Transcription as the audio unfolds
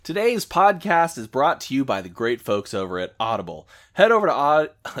Today's podcast is brought to you by the great folks over at Audible. Head over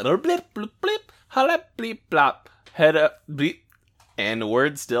to and the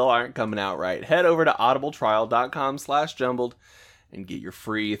words still aren't coming out right. Head over to audibletrial.com/jumbled and get your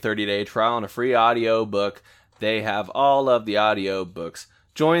free 30-day trial and a free audio book. They have all of the audio books.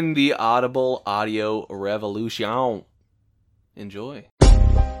 Join the Audible audio revolution. Enjoy.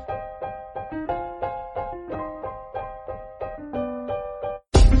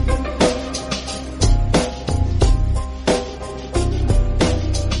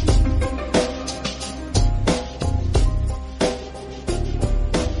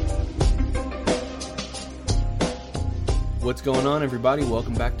 What's going on, everybody?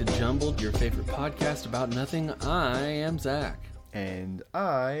 Welcome back to Jumbled, your favorite podcast about nothing. I am Zach. And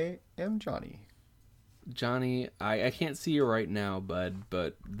I am Johnny. Johnny, I can't see you right now, bud,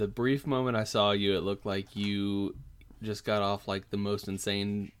 but the brief moment I saw you, it looked like you just got off like the most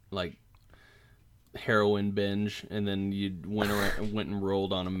insane like heroin binge, and then you went and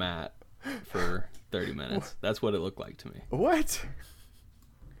rolled on a mat for 30 minutes. That's what it looked like to me. What?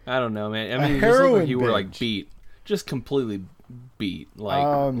 I don't know, man. I mean, it just looked like you were like beat. Just completely beat,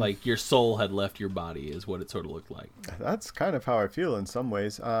 like your soul had left your body is what it sort of looked like. That's kind of how I feel in some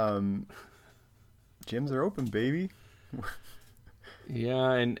ways. Gyms are open, baby.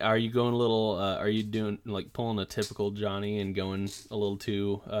 Yeah, and are you going a little, are you doing, like, pulling a typical Johnny and going a little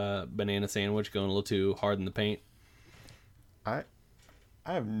too banana sandwich, going a little too hard in the paint? I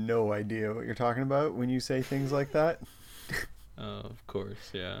have no idea what you're talking about when you say things like that. Oh, of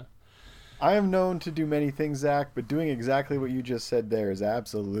course, yeah. I am known to do many things, Zach, but doing exactly what you just said there is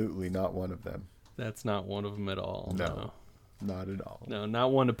absolutely not one of them. That's not one of them at all. No, not at all. No,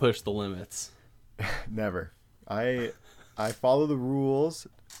 not one to push the limits. Never. I follow the rules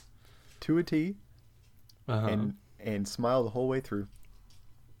to a T and smile the whole way through.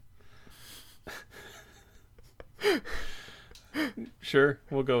 Sure,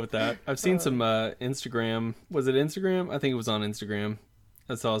 we'll go with that. I've seen some Instagram. Was it Instagram? I think it was on Instagram.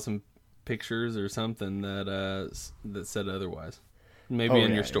 I saw some pictures or something that said otherwise. Maybe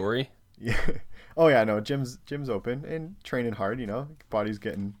in your story. Yeah. Oh yeah, no, gym's open and training hard, you know. Body's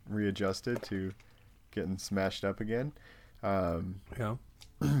getting readjusted to getting smashed up again. Yeah.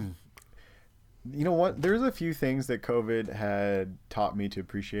 You know what? There's a few things that COVID had taught me to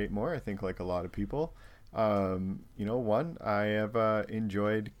appreciate more, I think, like a lot of people. One, I have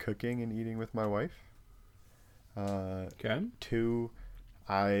enjoyed cooking and eating with my wife. Okay. Two,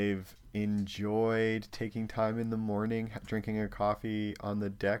 I've enjoyed taking time in the morning, drinking a coffee on the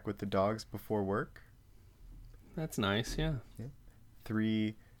deck with the dogs before work. That's nice, yeah.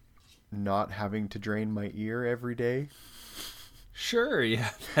 Three, not having to drain my ear every day. Sure,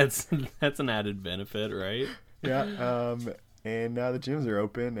 yeah. That's an added benefit, right? Yeah. And now the gyms are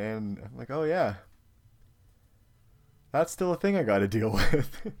open, and I'm like, oh yeah, that's still a thing I got to deal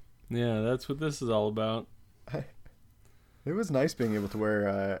with. Yeah, that's what this is all about. It was nice being able to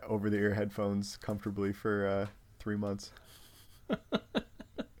wear over-the-ear headphones comfortably for 3 months.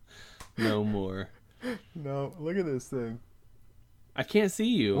 No more. No, look at this thing. I can't see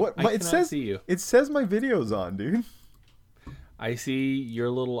you. What? I It cannot says, see you. It says my video's on, dude. I see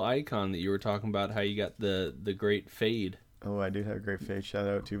your little icon that you were talking about, how you got the great fade. Oh, I do have a great fade. Shout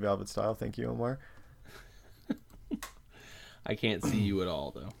out to Velvet Style. Thank you, Omar. I can't see you at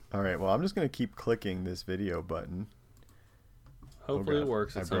all, though. All right, well, I'm just going to keep clicking this video button. Hopefully it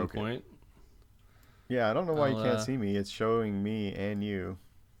works at some point. Yeah, I don't know why you can't see me. It's showing me and you.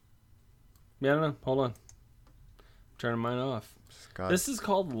 Yeah, I don't know. Hold on. I'm turning mine off. This is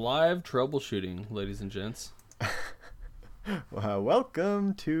called live troubleshooting, ladies and gents.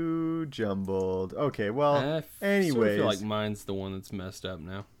 Welcome to Jumbled. Okay, well, anyways. Sort of feel like mine's the one that's messed up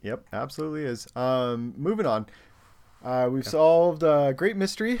now. Yep, absolutely is. Moving on. We've solved a great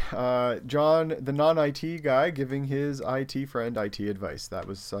mystery. John, the non-IT guy, giving his IT friend IT advice. That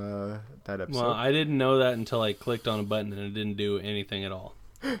was that episode. Well, I didn't know that until I clicked on a button and it didn't do anything at all.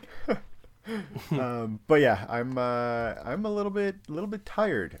 But yeah, I'm a little bit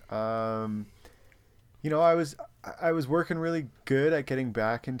tired. I was working really good at getting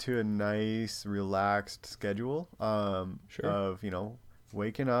back into a nice, relaxed schedule. Sure. Of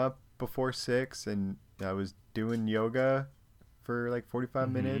waking up before 6, and I was doing yoga for like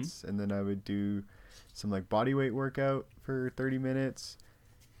 45 minutes, and then I would do some like body weight workout for 30 minutes,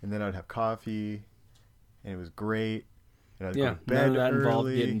 and then I'd have coffee, and it was great. And I'd go to bed none of that early.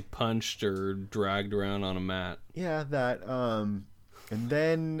 involved getting punched or dragged around on a mat. Yeah, that. And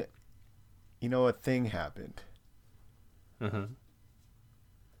then, a thing happened. Uh-huh.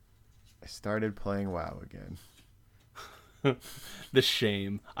 I started playing WoW again. The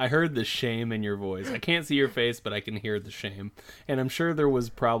shame. I heard the shame in your voice. I can't see your face, but I can hear the shame. And I'm sure there was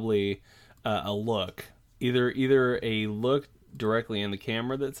probably a look, either a look directly in the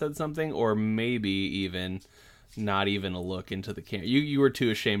camera that said something, or maybe even not even a look into the camera. You were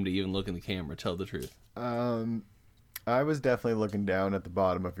too ashamed to even look in the camera. Tell the truth. I was definitely looking down at the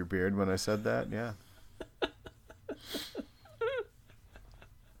bottom of your beard when I said that. Yeah.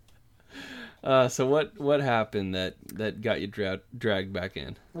 So what happened that got you dragged back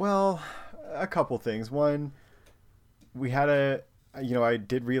in? Well, a couple things. One, we had I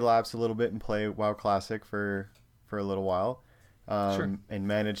did relapse a little bit and play WoW Classic for a little while, Sure. and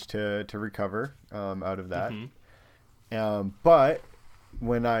managed to recover out of that. Mm-hmm. But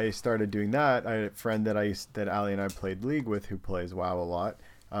when I started doing that, I had a friend that Ali and I played League with, who plays WoW a lot,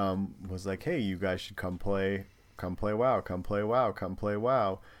 was like, "Hey, you guys should come play WoW, come play WoW, come play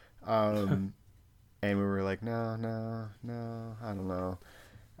WoW." And we were like, no, I don't know.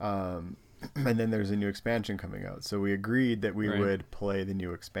 And then there's a new expansion coming out, so we agreed that we would play the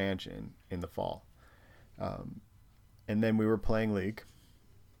new expansion in the fall. And then we were playing League,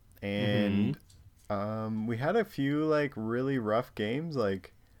 and we had a few like really rough games,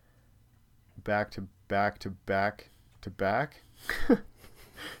 like back to back to back to back.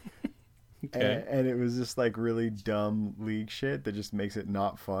 Okay. And it was just like really dumb League shit that just makes it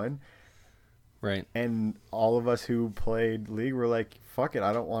not fun. Right. And all of us who played League were like, fuck it,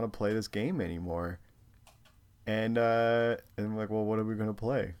 I don't want to play this game anymore. And we're like, well, what are we going to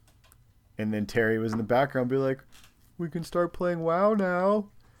play? And then Terry was in the background be like, we can start playing WoW now.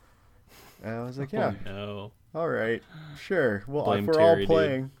 And I was like, yeah. Oh, no. All right. Sure. Well, Blame if we're Terry, all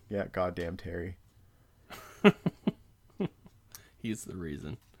playing. Dude. Yeah, goddamn Terry. He's the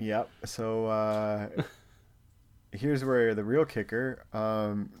reason. Yep. So here's where the real kicker.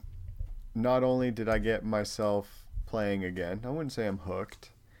 Not only did I get myself playing again, I wouldn't say I'm hooked,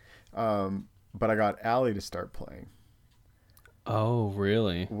 but I got Allie to start playing. Oh,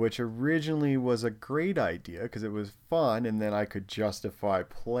 really? Which originally was a great idea because it was fun, and then I could justify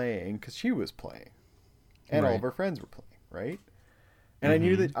playing because she was playing, and all of her friends were playing, right? And I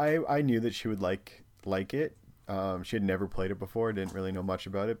knew that I knew that she would like it. She had never played it before, didn't really know much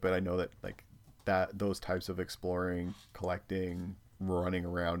about it, but I know that like those types of exploring, collecting, running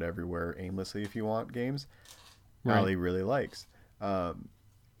around everywhere aimlessly if you want games, Allie really likes.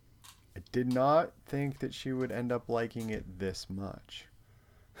 I did not think that she would end up liking it this much.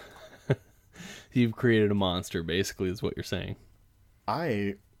 You've created a monster, basically, is what you're saying.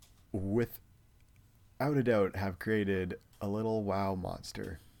 I, without a doubt, have created a little WoW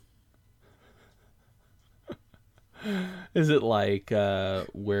monster. Is it like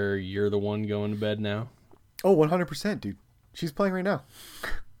where you're the one going to bed now? Oh, 100%, dude. She's playing right now.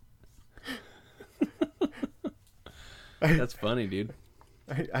 That's funny, dude.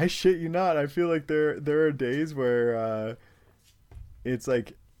 I shit you not. I feel like there are days where it's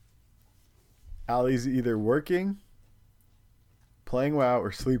like Allie's either working, playing WoW,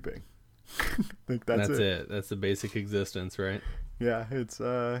 or sleeping. Like that's it. That's the basic existence, right? Yeah, it's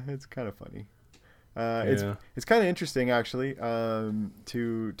kind of funny. It's kind of interesting actually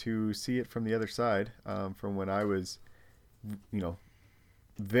to see it from the other side, from when I was,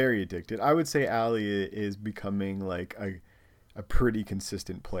 very addicted. I would say Allie is becoming like a pretty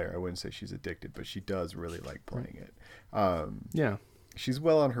consistent player. I wouldn't say she's addicted, but she does really like playing it. Yeah. She's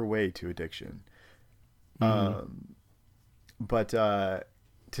well on her way to addiction. But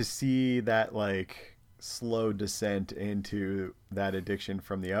to see that like slow descent into that addiction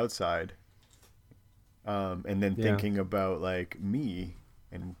from the outside, and then thinking about like me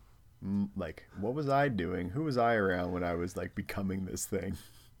and like what was I doing? Who was I around when I was like becoming this thing?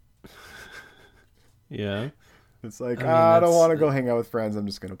 Yeah. It's like, I don't want to go hang out with friends. I'm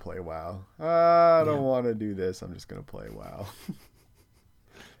just going to play WoW. I don't want to do this. I'm just going to play WoW.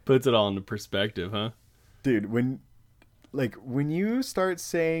 Puts it all into perspective, huh? Dude, when you start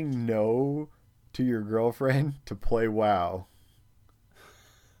saying no to your girlfriend to play WoW,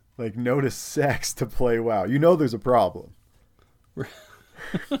 like no to sex to play WoW, you know there's a problem.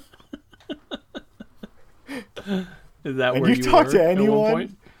 Is that and where you talk were to at one anyone?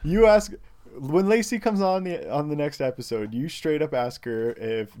 point? You ask when Lacey comes on the next episode. You straight up ask her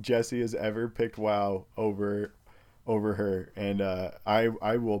if Jesse has ever picked WoW over her, and I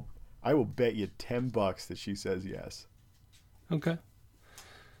will bet you $10 that she says yes. Okay.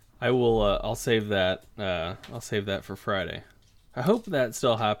 I will. I'll save that. I'll save that for Friday. I hope that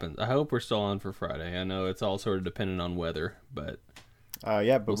still happens. I hope we're still on for Friday. I know it's all sort of dependent on weather, but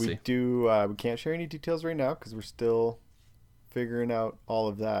but we'll we see. do. We can't share any details right now because we're still figuring out all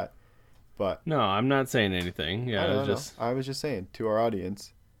of that. But No, I'm not saying anything. Yeah, I I don't was know. just I was just saying to our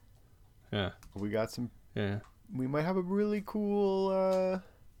audience, yeah, we got some. yeah. We might have a really cool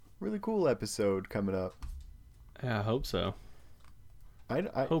episode coming up. Yeah, I hope so. I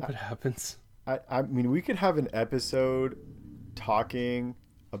Hope it happens. I mean, we could have an episode talking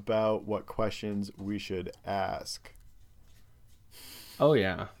about what questions we should ask. Oh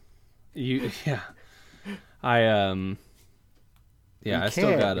yeah, yeah. I We I still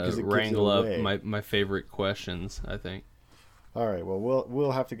can't gotta because it gives it wrangle up away. my favorite questions. I think. All right, well,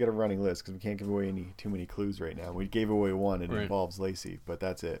 we'll have to get a running list because we can't give away too many clues right now. We gave away one, and it Right. involves Lacey, but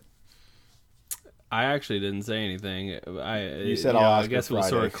that's it. I actually didn't say anything. You said I'll ask I guess her it was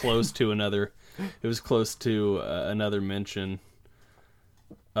sort of Friday. close to another. It was close to another mention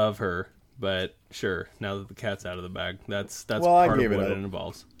of her, but sure. Now that the cat's out of the bag, that's Well, I part of gave it what up. it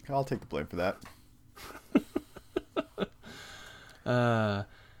involves. I'll take the blame for that.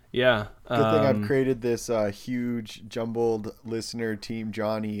 Yeah. Good thing I've created this huge jumbled listener team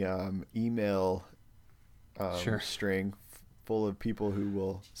Johnny email Sure. string full of people who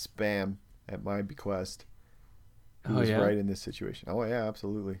will spam at my bequest. Who Oh, was yeah? right in this situation? Oh yeah,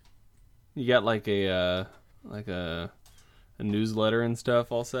 absolutely. You got like a newsletter and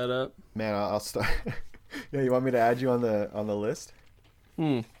stuff all set up. Man, I'll start. Yeah, you want me to add you on the list?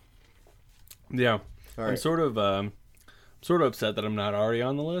 Yeah. All I'm right. sort of upset that I'm not already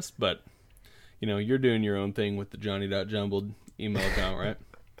on the list, but you're doing your own thing with the Johnny.jumbled email account,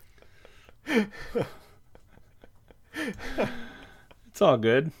 right? It's all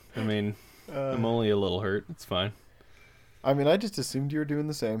good. I mean, I'm only a little hurt. It's fine. I mean, I just assumed you were doing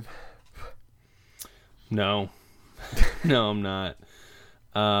the same. No. No, I'm not.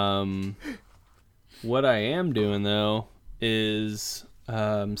 What I am doing though is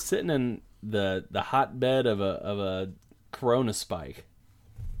sitting in the hotbed of a Corona spike.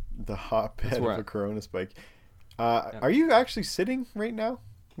 The hotbed of where a Corona spike. Are you actually sitting right now?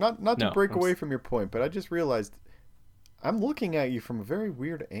 Not to No, break I'm away from your point, but I just realized I'm looking at you from a very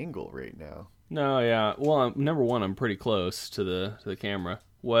weird angle right now. No, yeah. Well, number one, I'm pretty close to the camera.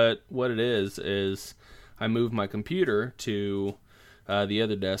 What it is I moved my computer to the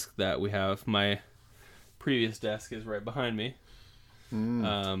other desk that we have. My previous desk is right behind me,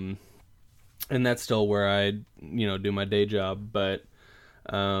 and that's still where I do my day job. But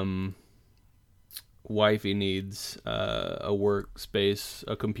wifey needs a workspace,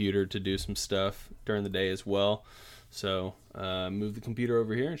 a computer to do some stuff during the day as well. So moved the computer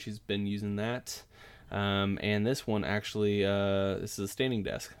over here, and she's been using that. And this one actually, this is a standing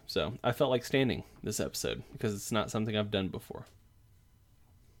desk. So I felt like standing this episode because it's not something I've done before.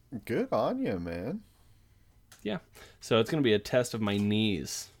 Good on you, man. Yeah. So it's going to be a test of my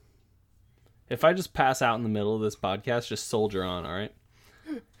knees. If I just pass out in the middle of this podcast, just soldier on, all right?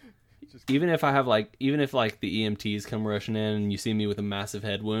 Even if the EMTs come rushing in and you see me with a massive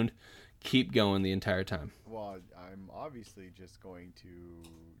head wound, keep going the entire time. Well, I'm obviously just going to,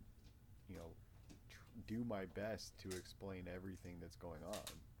 do my best to explain everything that's going on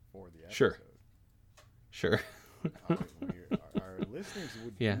for the episode. Sure. Our listeners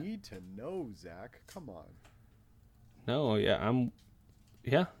would need to know, Zach. Come on. No,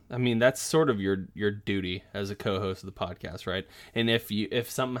 yeah, I mean that's sort of your duty as a co-host of the podcast, right? And if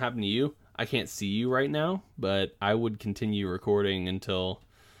something happened to you, I can't see you right now, but I would continue recording until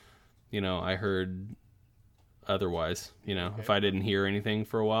I heard otherwise. Okay. If I didn't hear anything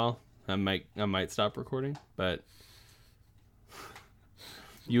for a while, I might stop recording, but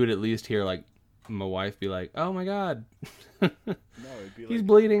you would at least hear like my wife be like, "Oh my god." No, it'd be like, He's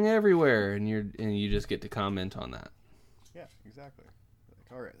bleeding everywhere, and you just get to comment on that. yeah, exactly.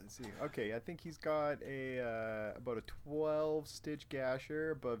 Like, all right, let's see. Okay, I think he's got about a 12-stitch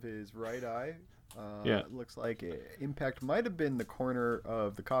gasher above his right eye. It looks like impact might have been the corner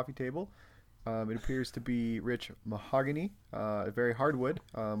of the coffee table. It appears to be rich mahogany, a very hardwood,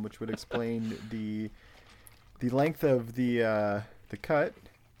 which would explain the length of the cut.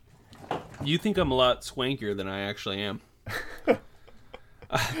 You think I'm a lot swankier than I actually am.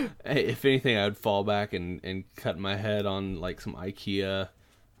 If anything, I would fall back and cut my head on like some IKEA,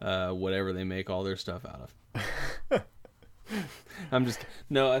 whatever they make all their stuff out of.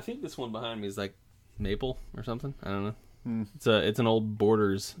 No, I think this one behind me is like maple or something. I don't know. It's an old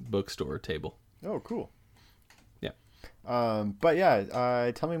Borders bookstore table. Oh, cool. Yeah. But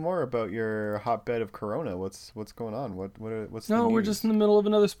yeah, tell me more about your hotbed of Corona. What's going on? What's the No, we're news? just in the middle of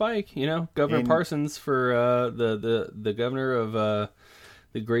another spike. Governor In- Parsons for the governor of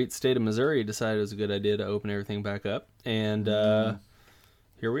the great state of Missouri decided it was a good idea to open everything back up, and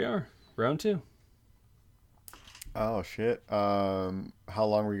here we are, round 2. Oh shit. How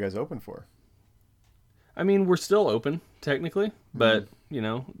long were you guys open for? I mean, we're still open technically, Mm. but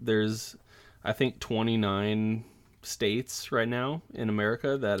there's I think 29 states right now in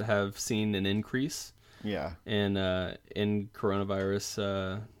America that have seen an increase Yeah. in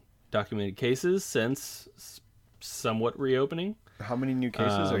coronavirus documented cases since somewhat reopening. How many new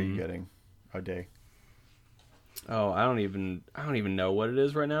cases are you Um, getting a day? oh, I don't even know what it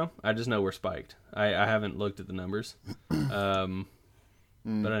is right now. I just know we're spiked. I haven't looked at the numbers, um, but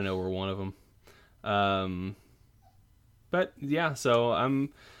Mm. I know we're one of them. Um, but yeah, and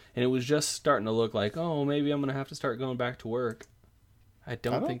it was just starting to look like, oh, maybe I'm gonna have to start going back to work. I I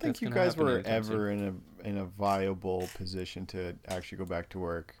don't don't think think that's you gonna guys happen were anytime soon. ever in a viable position to actually go back to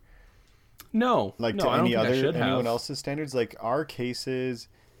work. No, Like no, to I don't any think I other should anyone have. else's standards. Like our cases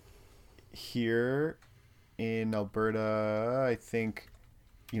here in Alberta, I think,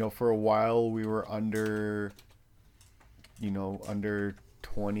 for a while we were under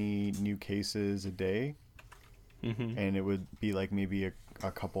 20 new cases a day, Hmm. and it would be like maybe a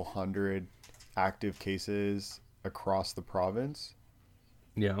couple hundred active cases across the province,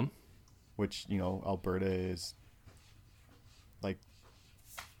 Yeah, which, Alberta is like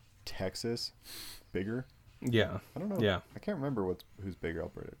Texas bigger. yeah, I don't know. yeah, I can't remember who's bigger,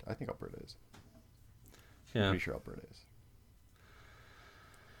 Alberta. I think Alberta is. I'm yeah. pretty sure Alberta is.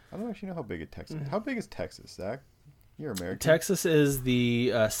 I don't actually know how big Texas is. How big is Texas, Zach? You're American. Texas is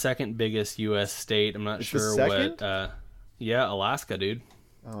the second biggest U.S. state. I'm not It's the sure what. second? Yeah, Alaska, dude.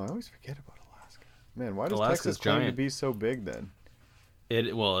 Oh, I always forget about Alaska. Man, why does Alaska's Texas claim to giant. be so big then? It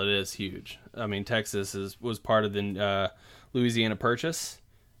is huge. I mean, Texas was part of the Louisiana Purchase,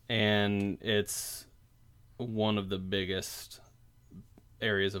 and it's one of the biggest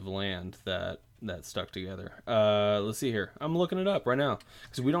areas of land that stuck together. Let's see here. I'm looking it up right now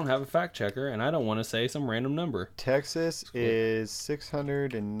because we don't have a fact checker, and I don't want to say some random number. Texas is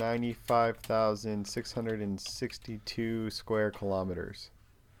 695,662 square kilometers.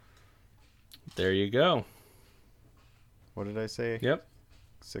 There you go. What did I say? Yep.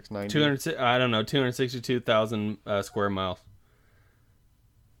 690? 200. I don't know. 262,000 square miles.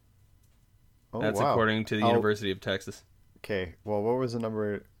 Oh, That's wow. according to the Oh, University of Texas. okay. Well, what was the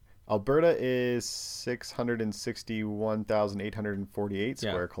number? Alberta is 661,848 Yeah.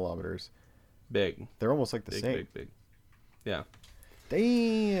 square kilometers. Big, They're almost like the big, same. big, big. Yeah.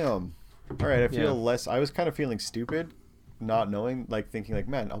 Damn. All right, I Yeah. feel less. I was kind of feeling stupid, not knowing, like thinking, like,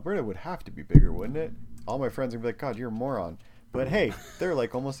 man, Alberta would have to be bigger, wouldn't it? All my friends would be like, God, you're a moron. But hey, they're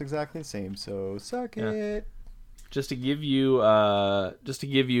like almost exactly the same. So suck Yeah. it. Just to give you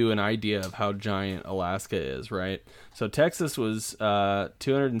an idea of how giant Alaska is, right? So Texas was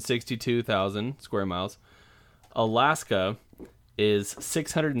 262,000 square miles. Alaska is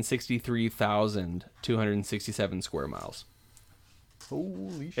 663,267 square miles.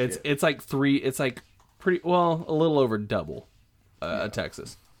 Holy It's shit. it's like three. It's like pretty well a little over double Yeah.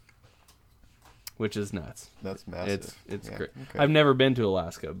 Texas, which is nuts. That's massive. It's Yeah. great. Okay. I've never been to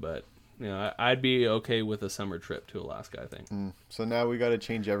Alaska, but I'd be okay with a summer trip to Alaska. I think. So now we got to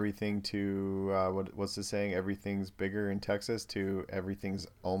change everything to what's the saying? Everything's bigger in Texas to everything's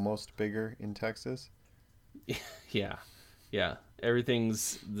almost bigger in Texas. Yeah, yeah.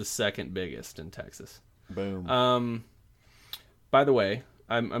 Everything's the second biggest in Texas. Boom. By the way,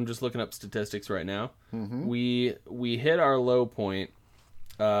 I'm just looking up statistics right now. Mm-hmm. We hit our low point.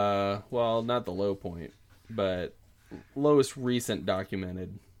 Well, not the low point, but lowest recent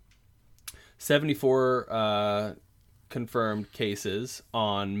documented. 74 confirmed cases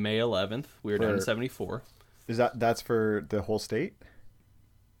on May 11th. We were down to For 74. that's for the whole state?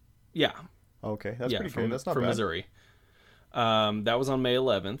 Yeah, Okay, that's yeah, pretty from good. That's not from bad. Missouri. That was on May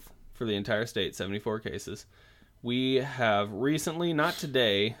 11th for the entire state. 74 cases. We have recently, not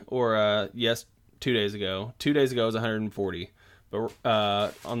today, or yes, 2 days ago. 2 days ago was 140, but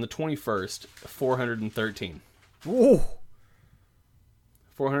on the 21st, 413. Whoa.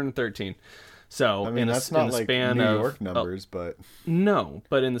 413. So I mean, that's in not the like span New of York numbers, but no,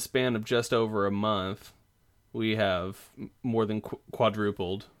 but in the span of just over a month, we have more than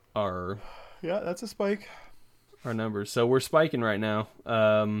quadrupled our yeah, that's a spike. numbers. So we're spiking right now.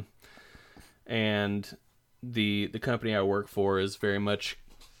 And the company I work for is very much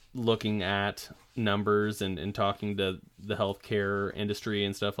looking at numbers and talking to the healthcare industry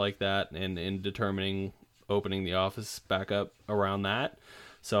and stuff like that, and determining opening the office back up around that.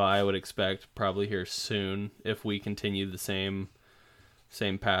 So I would expect probably here soon, if we continue the same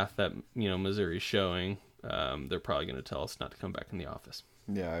path that Missouri's showing, they're probably going to tell us not to come back in the office.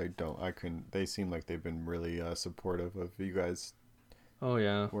 Yeah, I couldn't. They seem like they've been really supportive of you guys Oh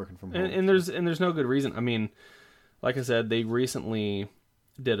yeah, working from home. and there's no good reason. I mean, like I said, they recently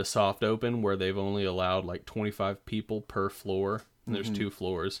did a soft open where they've only allowed like 25 people per floor. And there's 2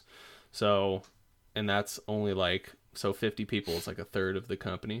 floors. So, and that's only like, so 50 people is like a third of the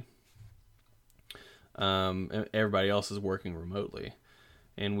company. And everybody else is working remotely.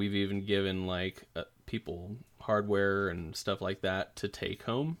 And we've even given like people hardware and stuff like that to take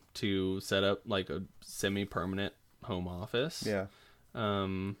home to set up like a semi-permanent home office. Yeah.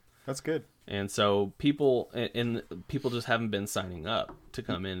 That's good. And so people just haven't been signing up to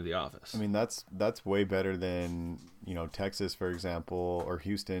come into the office. I mean, that's way better than, Texas, for example, or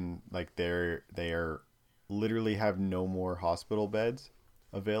Houston. Like they are literally have no more hospital beds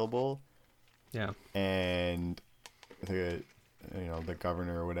available. Yeah. And the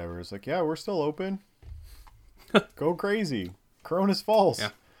governor or whatever is like, yeah, we're still open. Go crazy. Corona's false. Yeah.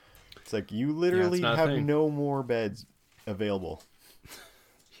 It's like you literally have thing. no more beds available.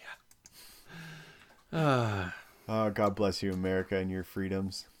 Yeah. God bless you, America, and your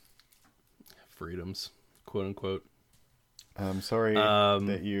freedoms. Freedoms, quote unquote. I'm sorry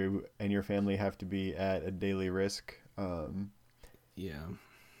that you and your family have to be at a daily risk. Yeah.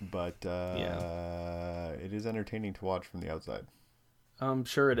 But it is entertaining to watch from the outside. I'm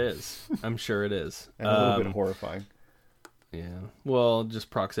sure it is. And a little bit horrifying. Yeah. Well, just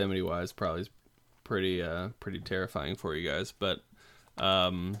proximity wise, probably is pretty terrifying for you guys. But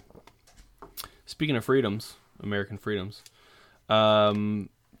speaking of freedoms, American freedoms,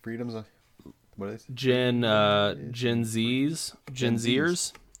 freedoms. What is it? Gen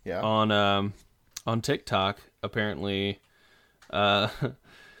Zers, yeah, on TikTok apparently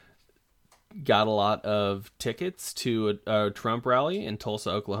got a lot of tickets to a Trump rally in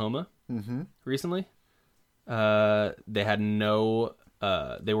Tulsa, Oklahoma recently. They had no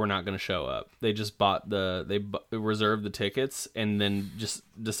they were not going to show up. They just reserved the tickets and then just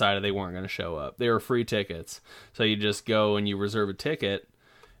decided they weren't going to show up. They were free tickets. So you just go and you reserve a ticket.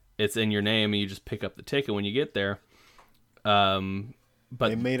 It's in your name and you just pick up the ticket when you get there. But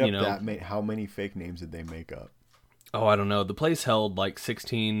they made up how many fake names did they make up? Oh, I don't know. The place held like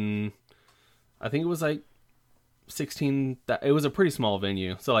 16, I think it was like 16, it was a pretty small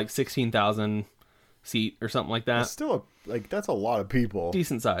venue. So like 16,000 seat or something like that. That's still that's a lot of people.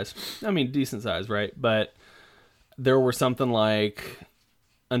 Decent size. I mean, decent size, right? But there were something like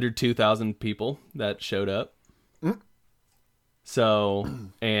under 2,000 people that showed up. So,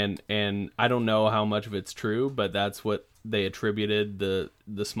 and I don't know how much of it's true, but that's what they attributed the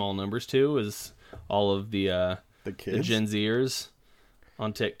small numbers to, is all of the kids? The Gen Zers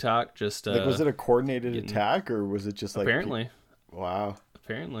on TikTok. Just was it a coordinated attack, or was it just like apparently? Wow.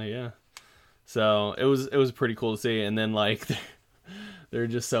 Apparently, yeah. So it was pretty cool to see, and then like there are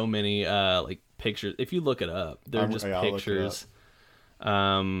just so many like pictures. If you look it up, there are just pictures.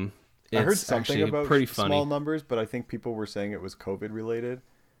 I heard something about pretty funny. Small numbers, but I think people were saying it was COVID related.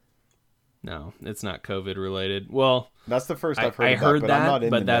 No, it's not COVID related. Well, that's the first I've heard. I heard that, I'm not in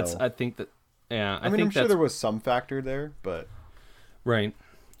but the that's know. I think that. Yeah, I mean, I'm sure there was some factor there, but right.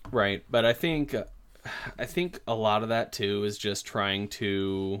 But I think a lot of that too is just trying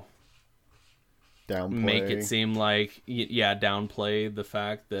to make it seem like downplay the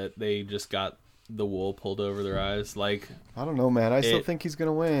fact that they just got the wool pulled over their eyes. Like, I don't know, man. I still think he's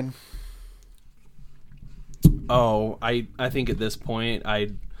gonna win. Oh, I think at this point I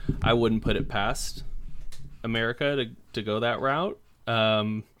wouldn't put it past America to go that route,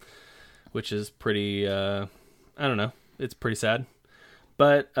 which is pretty I don't know, it's pretty sad,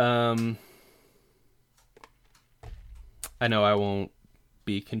 but I know I won't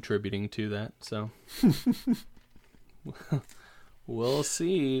be contributing to that, so we'll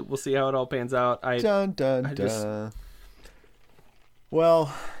see how it all pans out.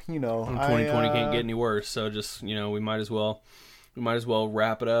 Well, 2020 can't get any worse, so just we might as well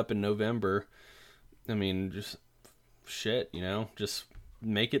wrap it up in November. I mean, just shit, just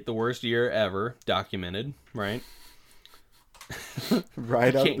make it the worst year ever documented, right?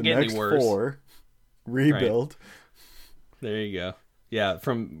 Right up the next 4. Rebuild. Right. There you go. Yeah,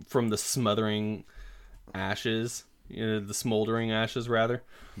 from the smothering ashes, the smoldering ashes rather.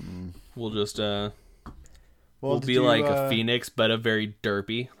 We'll just we'll be like a phoenix, but a very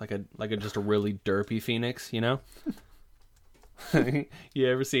derpy, like a just a really derpy phoenix, You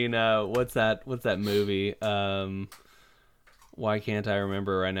ever seen what's that movie? Why can't I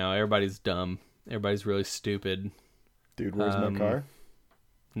remember right now? Everybody's dumb. Everybody's really stupid. Dude, where's my car?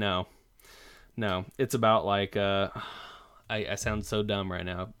 No. It's about like I sound so dumb right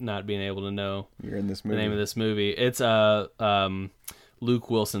now, not being able to know You're in this movie. The name of this movie. It's Luke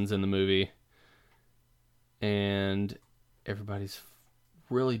Wilson's in the movie. And everybody's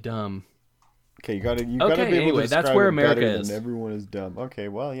really dumb. Okay, you gotta be able to anyway, describe that's where it America better is. than everyone is dumb. Okay,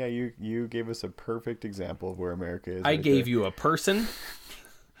 well, yeah, you gave us a perfect example of where America is. I gave you a person.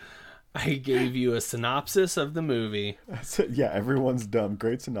 I gave you a synopsis of the movie. Yeah, everyone's dumb.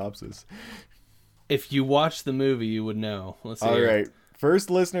 Great synopsis. If you watch the movie, you would know. Let's see. All here. right, first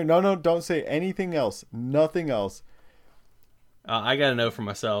listener. No, don't say anything else. Nothing else. I gotta know for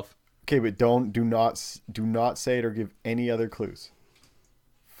myself. Okay, but do not say it or give any other clues.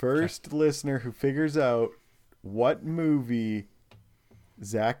 First listener who figures out what movie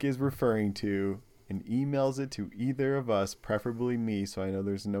Zach is referring to and emails it to either of us, preferably me, so I know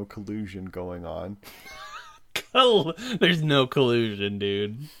there's no collusion going on. There's no collusion,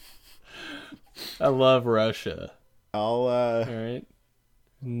 dude. I love Russia. All right.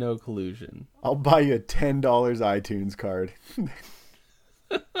 No collusion. I'll buy you a $10 iTunes card.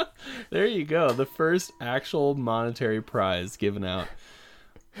 There you go. The first actual monetary prize given out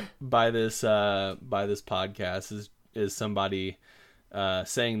by this podcast is somebody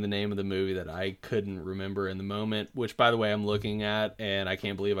saying the name of the movie that I couldn't remember in the moment, which, by the way, I'm looking at, and I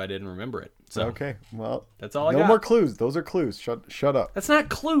can't believe I didn't remember it. So okay, well, that's all I got. No more clues. Those are clues. Shut up. That's not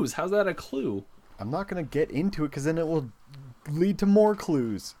clues. How's that a clue? I'm not going to get into it because then it will lead to more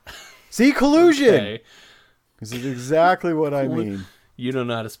clues. See, collusion. Okay. This is exactly what I mean. You don't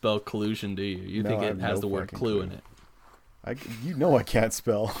know how to spell collusion, do you? You think it has the word clue in it. You know I can't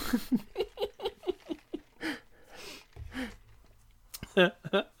spell.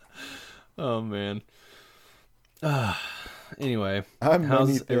 Oh man. Anyway,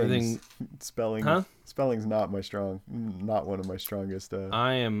 how's everything? Spelling. Huh? Spelling's not one of my strongest.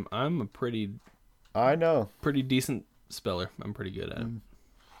 I'm a pretty. I know. Pretty decent speller. I'm pretty good at it.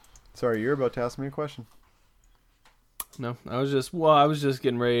 Sorry, you're about to ask me a question. No, I was just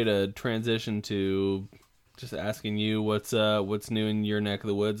getting ready to transition to just asking you what's new in your neck of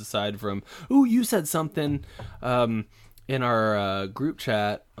the woods aside from you said something in our group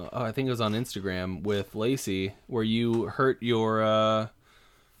chat, I think it was on Instagram with Lacey, where you hurt your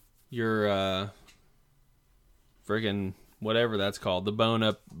friggin' whatever that's called, the bone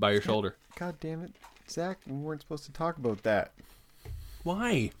up by your shoulder. God damn it, Zach, we weren't supposed to talk about that.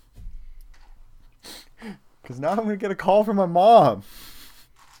 Why? Because now I'm going to get a call from my mom.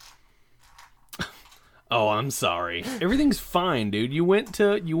 Oh, I'm sorry. Everything's fine, dude. You went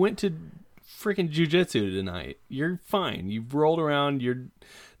to freaking jujitsu tonight. You're fine. You've rolled around.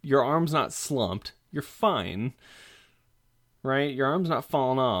 Your arm's not slumped. You're fine. Right? Your arm's not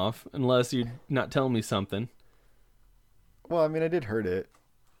falling off unless you're not telling me something. Well, I mean, I did hurt it.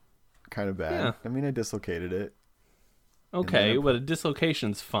 Kind of bad. Yeah. I mean, I dislocated it. Okay, but a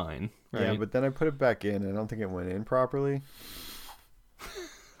dislocation's fine, right? Yeah, but then I put it back in, and I don't think it went in properly.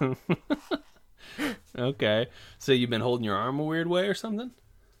 Okay. So you've been holding your arm a weird way or something?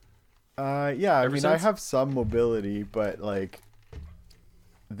 Yeah, I mean, I have some mobility, but, like,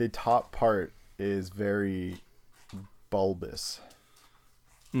 the top part is very bulbous.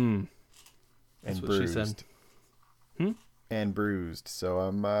 That's and what bruised. she said. And bruised. So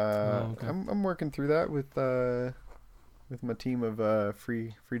I'm okay. I'm working through that with my team of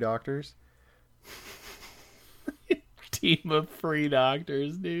free doctors. Team of free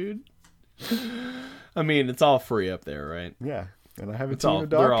doctors, dude. I mean, it's all free up there, right? Yeah, and I have a It's team all of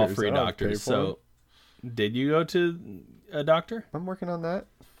doctors. they're all free I don't have to pay doctors. for them. So, did you go to a doctor? I'm working on that.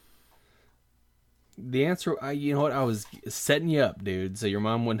 The answer, you know what? I was setting you up, dude, so your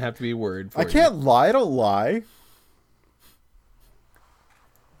mom wouldn't have to be worried. I can't lie. I don't lie.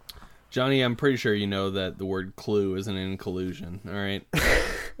 Johnny, I'm pretty sure you know that the word clue isn't in collusion, all right?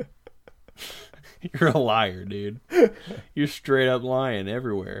 You're a liar, dude. You're straight up lying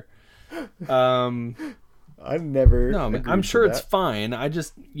everywhere. I never. No, agreed I'm to sure it's that. fine. I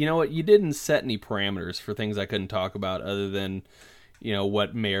just, you know what? You didn't set any parameters for things I couldn't talk about other than, you know,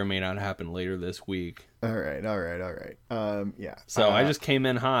 what may or may not happen later this week. All right. Yeah. So I just came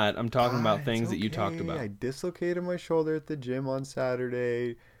in hot. I'm talking about it's things that you talked okay. about. I dislocated my shoulder at the gym on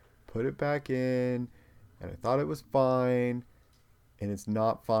Saturday, put it back in, and I thought it was fine. And it's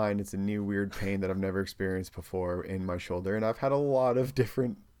not fine. It's a new weird pain that I've never experienced before in my shoulder. And I've had a lot of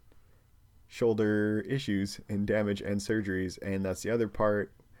different shoulder issues and damage and surgeries. And that's the other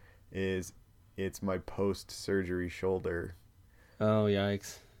part is it's my post-surgery shoulder. Oh,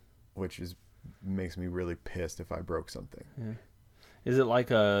 yikes. Which makes me really pissed if I broke something. Yeah. Is it like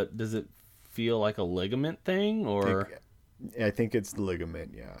does it feel like a ligament thing or? I think it's the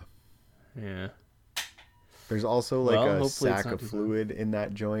ligament, yeah. Yeah. There's also like a hopefully it's sac not of too bad. fluid in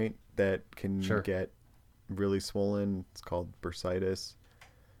that joint that can Sure. get really swollen. It's called bursitis.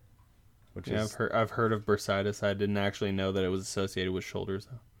 Yeah, I've heard of bursitis. I didn't actually know that it was associated with shoulders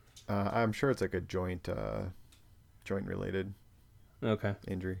though. I'm sure it's like a joint related Okay.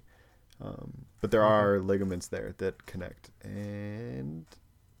 injury. But there are ligaments there that connect, and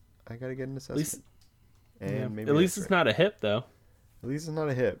I gotta get an assessment. At least it's not a hip, though. At least it's not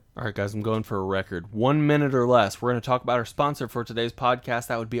a hip. All right, guys, I'm going for a record. 1 minute or less. We're going to talk about our sponsor for today's podcast.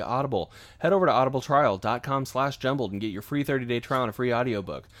 That would be Audible. Head over to audibletrial.com/jumbled and get your free 30-day trial and a free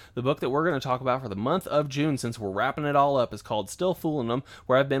audiobook. The book that we're going to talk about for the month of June, since we're wrapping it all up, is called Still Fooling Them,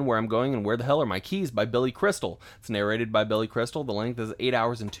 Where I've Been, Where I'm Going, and Where the Hell Are My Keys by Billy Crystal. It's narrated by Billy Crystal. The length is 8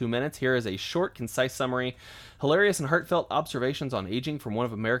 hours and 2 minutes. Here is a short, concise summary. Hilarious and heartfelt observations on aging from one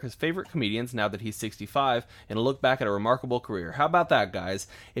of America's favorite comedians now that he's 65, and a look back at a remarkable career. How about that, guys?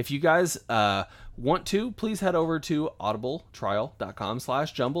 If you guys want to, please head over to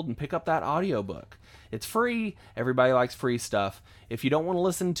audibletrial.com/jumbled and pick up that audiobook. It's free. Everybody likes free stuff. If you don't want to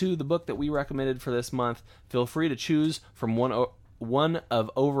listen to the book that we recommended for this month, feel free to choose from one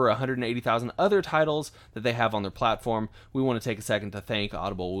of over 180,000 other titles that they have on their platform. We want to take a second to thank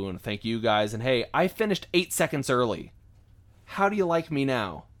Audible. We want to thank you guys. And hey, I finished 8 seconds early. How do you like me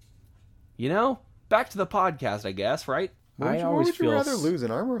now? You know, back to the podcast, I guess, right? What would you rather lose, an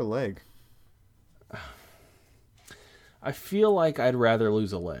arm or a leg? I feel like I'd rather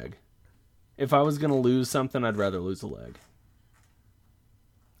lose a leg. If I was going to lose something, I'd rather lose a leg.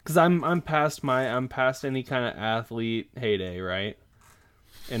 Because I'm past any kind of athlete heyday, right?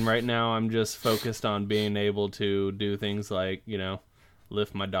 And right now I'm just focused on being able to do things like, you know,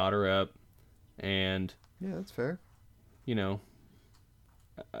 lift my daughter up and... Yeah, that's fair. You know,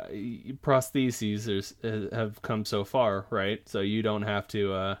 prostheses have come so far, right? So you don't have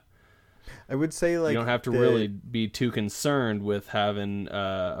to... I would say, like... You don't have to really be too concerned with having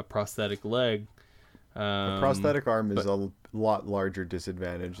a prosthetic leg. A prosthetic arm is a lot larger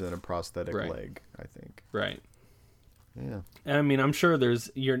disadvantage than a prosthetic leg, I think. Right. Yeah. And I mean, I'm sure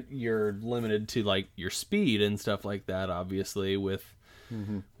you're limited to like your speed and stuff like that, obviously, with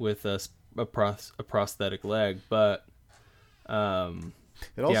a prosthetic leg, but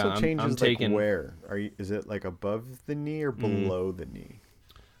it also changes where is it like above the knee or below the knee?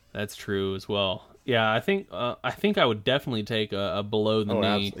 That's true as well. Yeah, I think I would definitely take a below the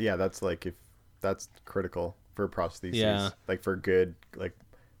knee. Yeah, that's like that's critical for prostheses. Yeah. Like for good, like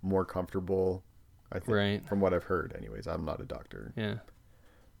more comfortable, I think. Right. From what I've heard, anyways. I'm not a doctor. Yeah.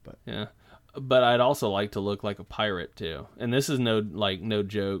 But I'd also like to look like a pirate too. And this is no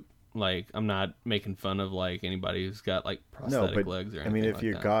joke. Like, I'm not making fun of like anybody who's got like prosthetic legs or anything. I mean, if like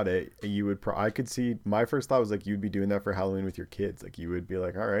you that. got it, you would. I could see. My first thought was like you'd be doing that for Halloween with your kids. Like you would be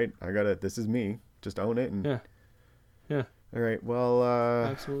like, all right, I got it. This is me. Just own it. And yeah. All right. Well.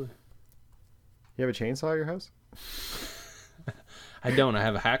 Absolutely. You have a chainsaw at your house? I don't. I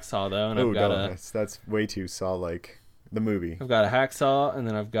have a hacksaw though, and I've got that's way too saw like the movie. I've got a hacksaw, and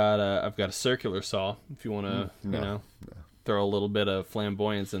then I've got a circular saw. If you want to, throw a little bit of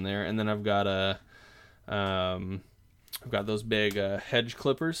flamboyance in there, and then I've got I've got those big hedge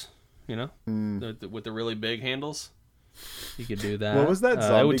clippers, with the really big handles. You could do that. What was that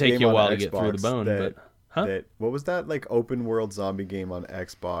zombie it would take game you a on while to Xbox get through the bone, what was that like open world zombie game on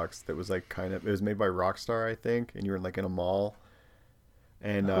Xbox that was like it was made by Rockstar, I think, and you were like in a mall.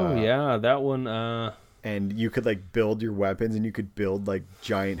 And that one. And you could like build your weapons, and you could build like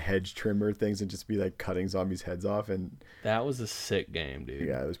giant hedge trimmer things, and just be like cutting zombies' heads off. And that was a sick game, dude.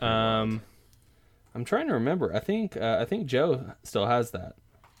 Yeah, it was pretty wild. I'm trying to remember. I think Joe still has that.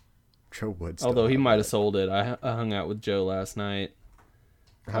 Joe would. Although he might have sold it. I hung out with Joe last night.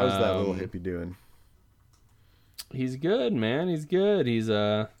 How's that little hippie doing? He's good, man. He's good. He's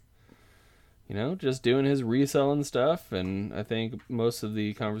just doing his reselling stuff, and I think most of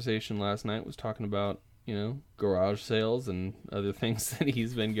the conversation last night was talking about, garage sales and other things that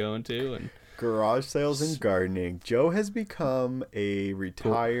he's been going to. And garage sales and gardening. Joe has become a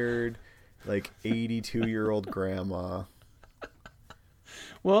retired, 82-year-old grandma.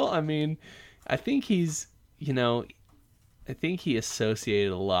 Well, I mean, I think he's, I think he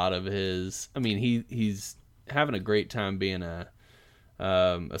associated a lot of his. I mean, he's having a great time being a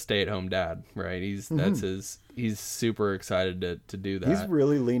stay-at-home dad, right? He's super excited to do that. He's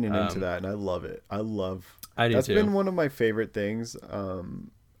really leaning into that, and I love it. I do that's too. Been one of my favorite things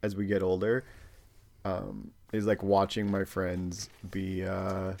as we get older, is like watching my friends be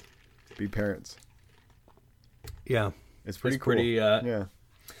parents. Yeah, it's pretty cool.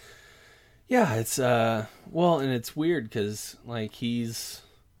 Yeah, it's and it's weird because like he's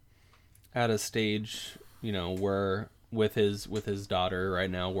at a stage, where with his daughter right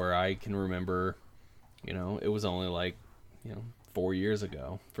now, where I can remember, it was only 4 years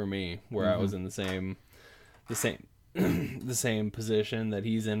ago for me, where I was in the same the same position that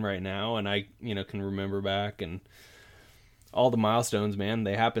he's in right now, and I, can remember back and all the milestones, man,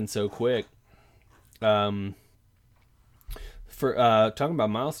 they happen so quick. For talking about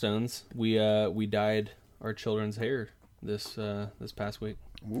milestones, we dyed our children's hair this past week.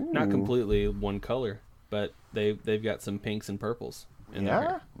 Ooh. Not completely one color, but they've got some pinks and purples in their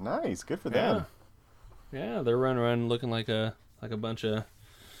hair. Nice, good for them. Yeah, they're running around looking like a bunch of,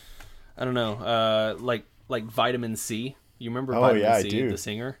 I don't know, like Vitamin C. You remember Vitamin C, I do. the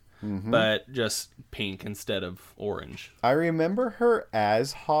singer? Mm-hmm. But just pink instead of orange. I remember her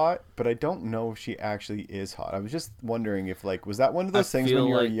as hot, but I don't know if she actually is hot. I was just wondering if, like, was that one of those things when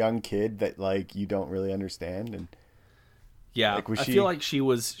you're a young kid that, like, you don't really understand? And yeah, like, I feel like she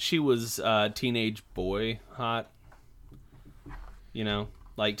was teenage boy hot.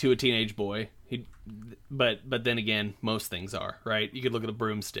 Like to a teenage boy. But then again, most things are, right? You could look at a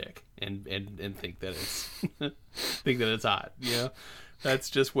broomstick and think that it's hot.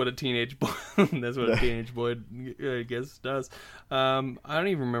 That's just what a teenage boy. That's what a teenage boy, I guess, does. I don't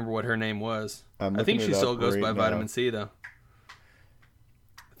even remember what her name was. I think she still goes by Vitamin C, though.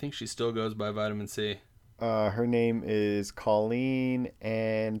 I think she still goes by Vitamin C. Her name is Colleen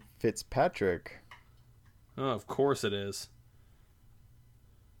Ann Fitzpatrick. Oh, of course it is.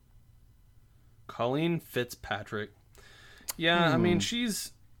 Colleen Fitzpatrick. Yeah, I mean,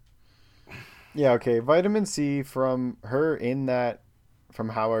 she's... Yeah, okay. Vitamin C from her in that... From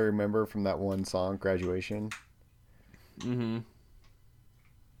how I remember from that one song, Graduation. Mm-hmm.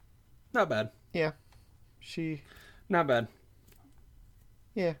 Not bad. Yeah. Not bad.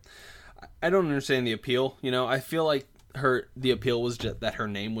 Yeah. I don't understand the appeal. I feel like the appeal was just that her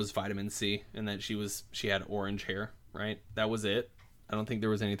name was Vitamin C and that she had orange hair, right? That was it. I don't think there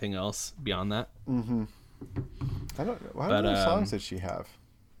was anything else beyond that. Mm-hmm. I don't know. How many songs did she have?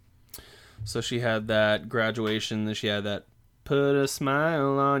 So she had that Graduation, then she had that Put a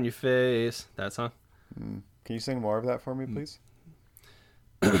Smile on Your Face. That song. Can you sing more of that for me, please?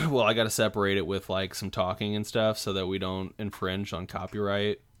 Well, I got to separate it with like some talking and stuff so that we don't infringe on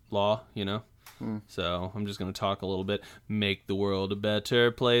copyright law, So I'm just going to talk a little bit. Make the world a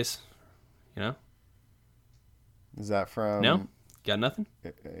better place, Is that from... No? Got nothing?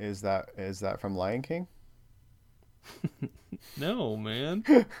 Is that from Lion King? No, man.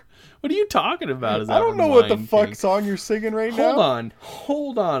 What are you talking about? I don't know what the fuck song you're singing right now.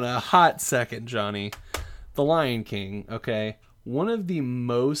 Hold on a hot second, Johnny. The Lion King, okay? One of the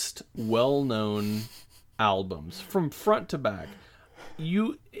most well-known albums from front to back.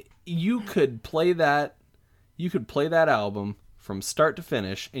 You could play that album from start to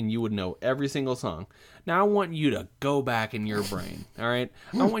finish and you would know every single song. Now I want you to go back in your brain, all right?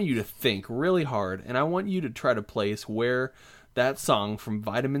 I want you to think really hard and I want you to try to place where that song from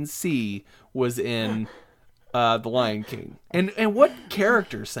Vitamin C was in The Lion King. And what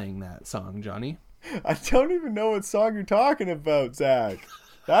character sang that song, Johnny? I don't even know what song you're talking about, Zach.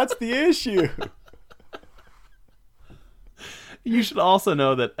 That's the issue. You should also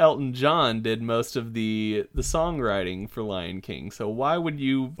know that Elton John did most of the songwriting for Lion King. So why would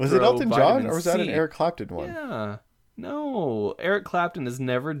you... Was it Elton John or was that an Eric Clapton one? Yeah. No. Eric Clapton has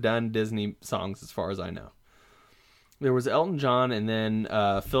never done Disney songs as far as I know. There was Elton John and then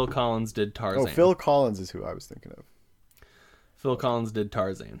Phil Collins did Tarzan. Oh, Phil Collins is who I was thinking of. Phil Collins did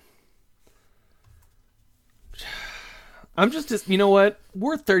Tarzan. I'm just, you know what?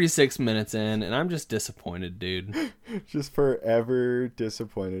 We're 36 minutes in, and I'm just disappointed, dude. Just forever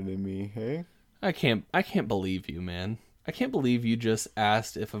disappointed in me, hey? I can't believe you, man. I can't believe you just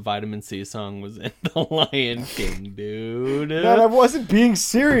asked if a Vitamin C song was in The Lion King, dude. Man, I wasn't being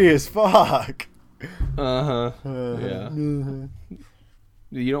serious, fuck. Uh-huh. Yeah.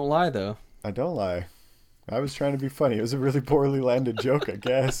 You don't lie, though. I don't lie. I was trying to be funny. It was a really poorly landed joke, I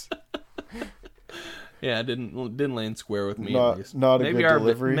guess. Yeah, it didn't land square with me. Not, at least. Not a good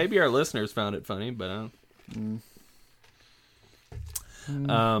delivery. Maybe our listeners found it funny, but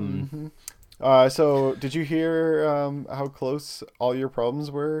So, did you hear how close all your problems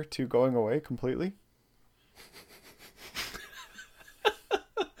were to going away completely?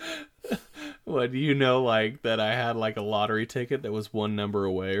 What, do you know, like, that I had, like, a lottery ticket that was one number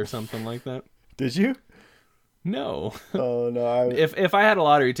away or something like that? Did you? No. Oh, no. If I had a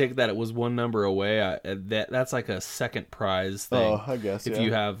lottery ticket that it was one number away, that's like a second prize thing. Oh, I guess, if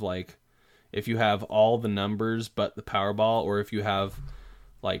you have all the numbers but the Powerball, or if you have,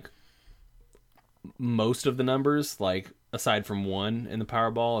 like, most of the numbers, like, aside from one in the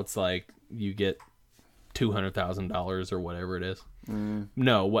Powerball, it's like you get $200,000 or whatever it is.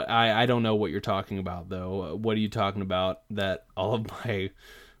 No, I don't know what you're talking about, though. What are you talking about that all of my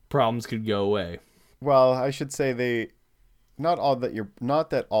problems could go away? well, I should say they not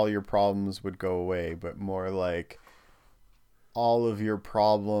that all your problems would go away, but more like all of your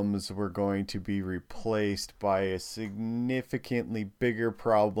problems were going to be replaced by a significantly bigger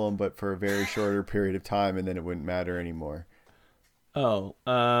problem, but for a very shorter period of time, and then it wouldn't matter anymore. Oh,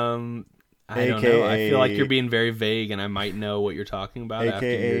 I don't know. I feel like you're AKA being very vague, and I might know what you're talking about after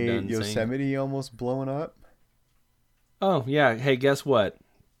you're AKA done saying. Yosemite almost blowing up. Oh yeah. Hey, guess what?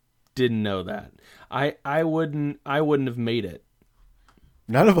 Didn't know that. I wouldn't have made it.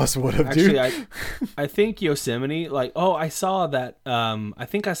 None of us would have, Actually, dude. I think Yosemite, like, oh, I saw that. I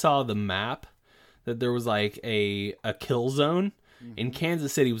think I saw the map that there was like a kill zone in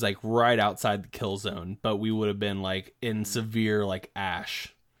Kansas City. Was like right outside the kill zone, but we would have been like in severe like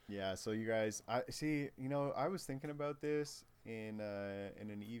ash. Yeah, so you guys, I see. You know, I was thinking about this in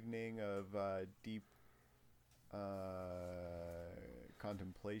an evening of deep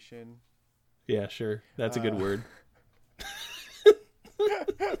contemplation. Yeah, sure. That's a good word.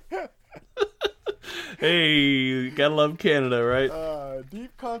 Hey, gotta love Canada, right?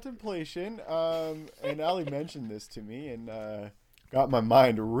 Deep contemplation. And Ali mentioned this to me and got my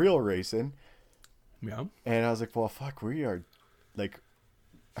mind real racing. Yeah. And I was like, well, fuck, we are like,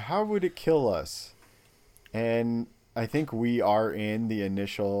 how would it kill us? And I think we are in the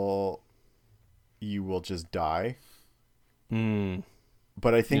initial, you will just die. Mm.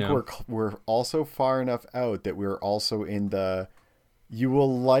 But I think Yeah. we're also far enough out that we're also in the, you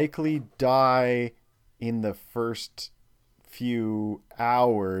will likely die in the first few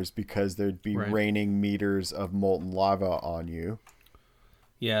hours because there'd be Right. raining meters of molten lava on you.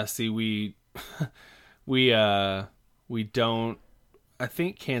 Yeah, see, we we don't. I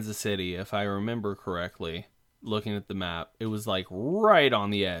think Kansas City, if I remember correctly, looking at the map, it was like right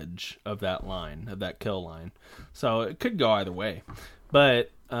on the edge of that line, of that kill line. So it could go either way.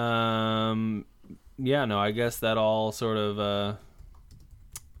 But yeah, no, I guess that all sort of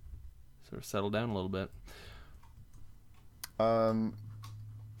settled down a little bit.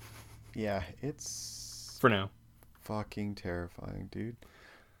 Yeah, it's For now. fucking terrifying, dude.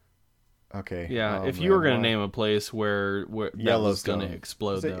 Okay. Yeah, oh if you were man, gonna what- name a place where that was Yellowstone. gonna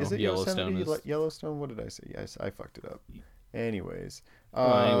explode, Is it, though, is it Yellowstone Yosemite, is. Yellowstone? What did I say? Yes, I fucked it up. Anyways,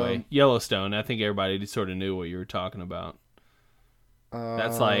 Well, anyway, Yellowstone. I think everybody sort of knew what you were talking about.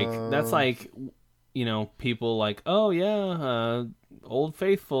 That's like, you know, people like, oh yeah, Old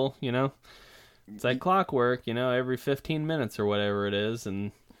Faithful. You know, it's like clockwork. You know, every 15 minutes or whatever it is,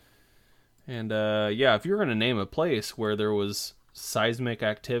 and yeah, if you're gonna name a place where there was seismic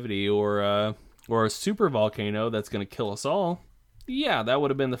activity or a super volcano that's gonna kill us all, yeah, that would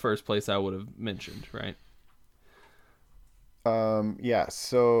have been the first place I would have mentioned, right? Yeah,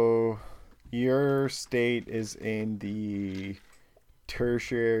 so your state is in the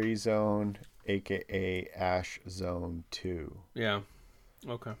tertiary zone, aka ash zone 2. Yeah.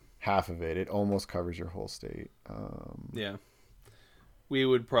 Okay. Half of it. It almost covers your whole state. Yeah. We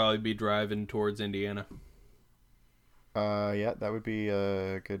would probably be driving towards Indiana. Yeah, that would be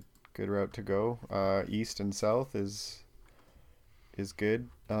a good route to go. East and south is good.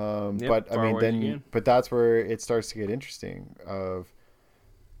 Yep, But I far mean, away as you then, can. but that's where it starts to get interesting. Of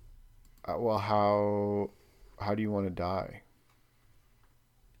well, how do you want to die?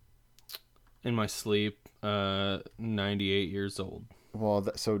 In my sleep, 98 years old. Well,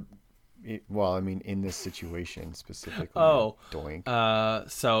 well, I mean, in this situation specifically. Oh, doink.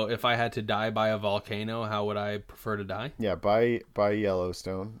 so if I had to die by a volcano, how would I prefer to die? Yeah, by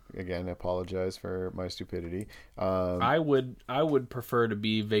Yellowstone. Again, I apologize for my stupidity. I would prefer to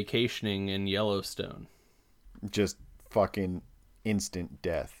be vacationing in Yellowstone. Just fucking instant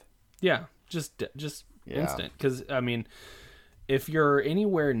death. Yeah, just Yeah. instant. Because I mean, if you're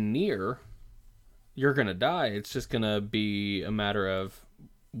anywhere near, you're gonna die. It's just gonna be a matter of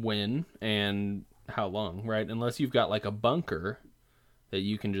when and how long, right? Unless you've got like a bunker that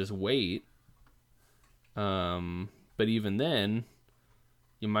you can just wait. But even then,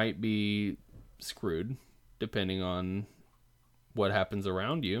 you might be screwed depending on what happens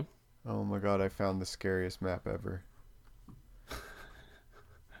around you. Oh my god, I found the scariest map ever.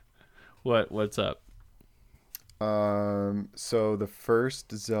 What's up? So the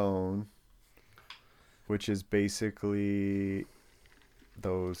first zone, which is basically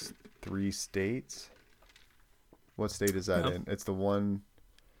those 3 states. What state is that in? It's the one.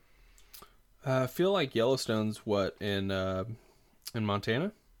 I feel like Yellowstone's what in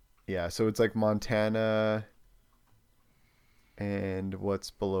Montana? Yeah, so it's like Montana and what's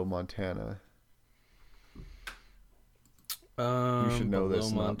below Montana? You should know below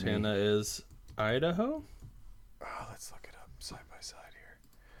this, not me. Montana is Idaho. Oh, let's look it up side by side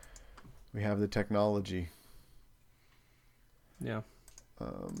We have the technology. Yeah.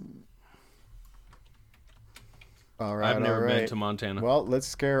 All right. I've never been to Montana. Well, let's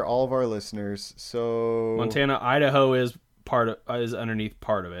scare all of our listeners. So Montana, Idaho is underneath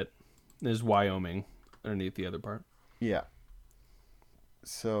part of it. There's Wyoming underneath the other part. Yeah.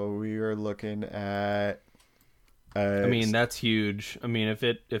 So we are looking at. I mean, that's huge. I mean, if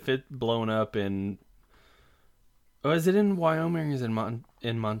it blown up in. Oh, is it in Wyoming or is it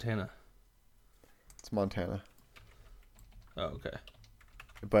in Montana? It's Montana. Oh, okay.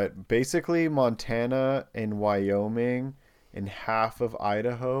 But basically, Montana and Wyoming and half of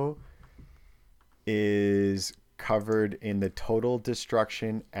Idaho is covered in the total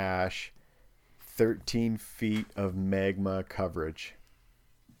destruction ash, 13 feet of magma coverage.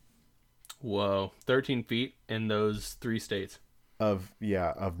 Whoa, 13 feet in those 3 states. Of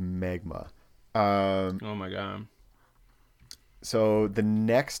magma. Oh my god. So the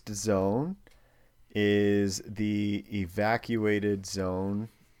next zone is the evacuated zone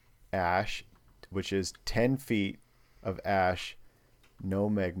ash, which is 10 feet of ash, no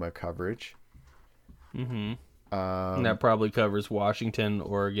magma coverage. Mm-hmm. And that probably covers Washington,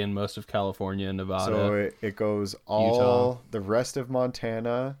 Oregon, most of California, and Nevada. So it goes all the rest of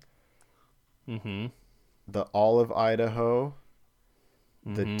Montana, all of Idaho,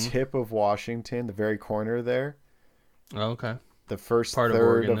 the tip of Washington, the very corner there. Oh, okay. The first part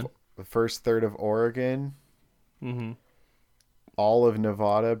third of Oregon, of the first third of Oregon. Mm-hmm. All of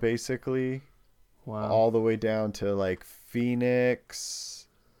Nevada, basically. Wow. All the way down to like Phoenix.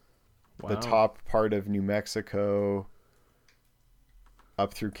 Wow. The top part of New Mexico.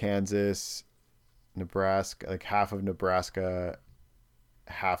 Up through Kansas, Nebraska, like half of Nebraska,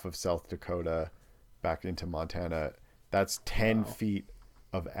 half of South Dakota, back into Montana. That's 10 feet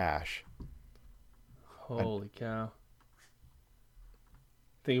of ash. Holy cow.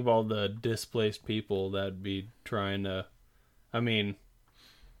 Think of all the displaced people that'd be trying to, I mean,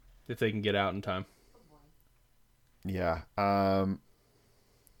 if they can get out in time. Yeah.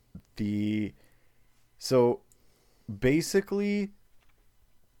 So basically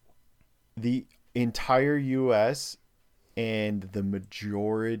the entire US and the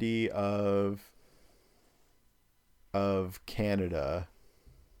majority of Canada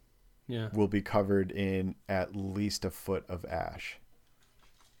will be covered in at least a foot of ash.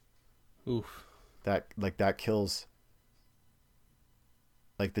 Oof. That kills,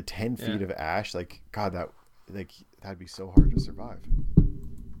 like, the 10 feet of ash, like, God, that'd be so hard to survive.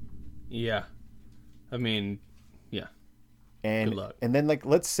 Yeah. I mean, yeah. And good luck. And then, like,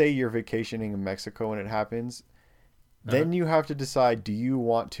 let's say you're vacationing in Mexico when it happens. Then you have to decide, do you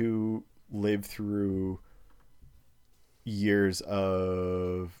want to live through years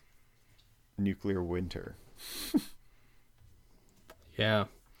of nuclear winter? Yeah.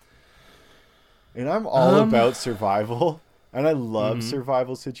 And I'm all about survival. And I love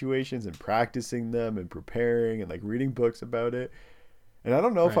survival situations and practicing them and preparing and, like, reading books about it. And I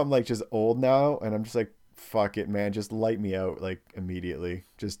don't know if I'm, like, just old now and I'm just like, fuck it, man. Just light me out, like, immediately.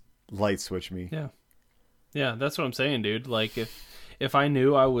 Just light switch me. Yeah. Yeah, that's what I'm saying, dude. Like, if I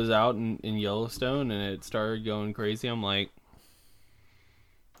knew I was out in Yellowstone and it started going crazy, I'm like,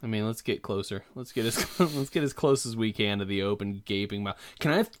 I mean, let's get closer. Let's get as close as we can to the open gaping mouth.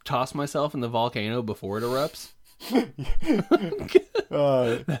 Can I toss myself in the volcano before it erupts?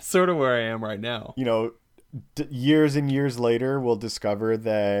 That's sort of where I am right now. You know, years and years later, we'll discover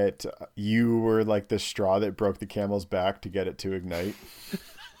that you were like the straw that broke the camel's back to get it to ignite.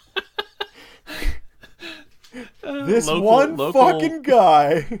 This local fucking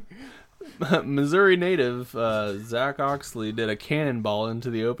guy. Missouri native Zach Oxley did a cannonball into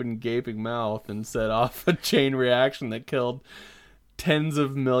the open gaping mouth and set off a chain reaction that killed tens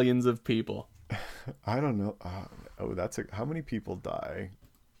of millions of people. I don't know. How many people die?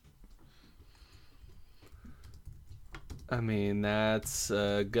 I mean, that's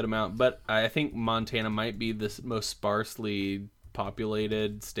a good amount, but I think Montana might be the most sparsely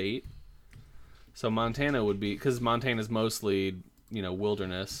populated state. So Montana would be, because Montana's mostly,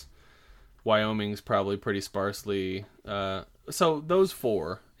 wilderness. Wyoming's probably pretty sparsely. So those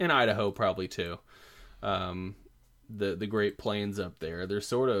 4, and Idaho probably too. The Great Plains up there, they're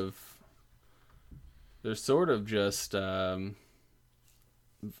sort of just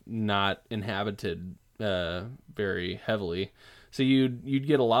not inhabited very heavily. So you'd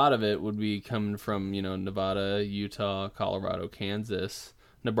get a lot of it would be coming from Nevada, Utah, Colorado, Kansas,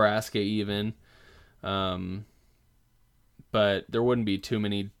 Nebraska even. But there wouldn't be too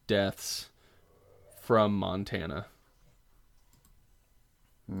many deaths from Montana.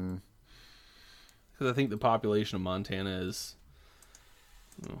 Because I think the population of Montana is...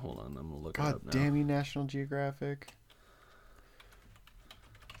 Oh, hold on, I'm gonna look it God up now. damn you, National Geographic.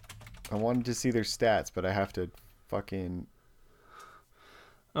 I wanted to see their stats, but I have to fucking...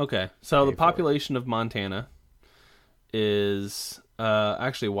 Okay, so the Pay for it. population of Montana is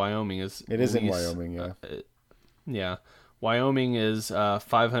actually Wyoming is. It is in least- Wyoming, yeah. Yeah, Wyoming is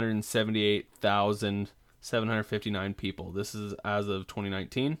 578,759 people. This is as of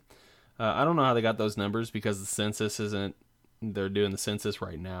 2019. I don't know how they got those numbers because the census isn't. They're doing the census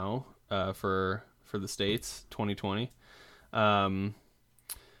right now for the states 2020.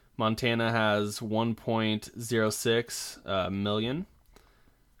 Montana has 1.06 million.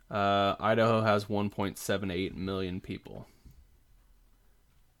 Idaho has 1.78 million people.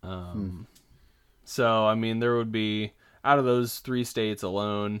 So, I mean, there would be, out of those 3 states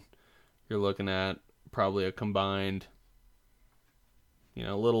alone, you're looking at probably a combined,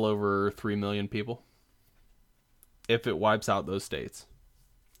 a little over 3 million people. If it wipes out those states.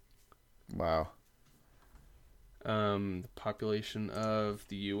 Wow. The population of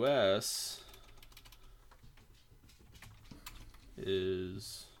the U.S.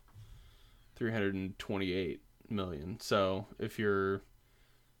 is 328 million. So if you're,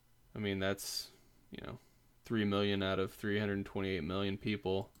 that's, 3 million out of 328 million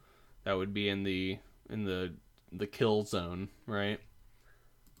people, that would be in the kill zone, right?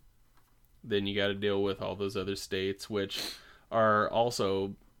 Then you got to deal with all those other states, which are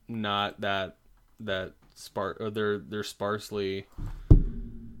also not that sparse, or they're sparsely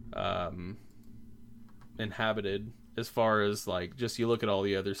inhabited. As far as like, just you look at all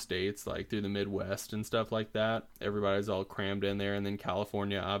the other states, like through the Midwest and stuff like that, everybody's all crammed in there. And then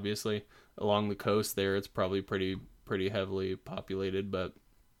California, obviously, along the coast there, it's probably pretty heavily populated. But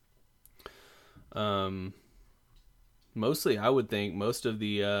mostly, I would think most of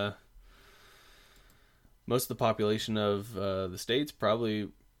the population of the states probably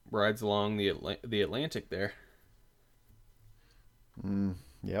rides along the Atlantic there.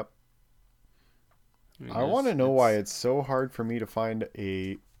 Yep. mean, I want to know why it's so hard for me to find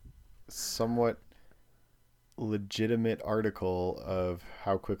a somewhat legitimate article of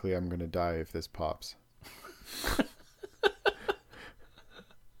how quickly I'm going to die if this pops.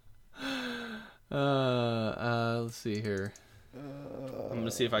 Let's see here. I'm going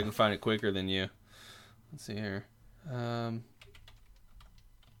to see if I can find it quicker than you. Let's see here.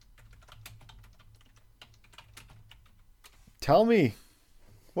 Tell me,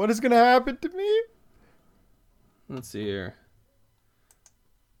 what is going to happen to me? Let's see here.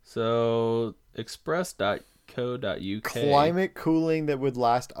 So, express.co.uk. Climate cooling that would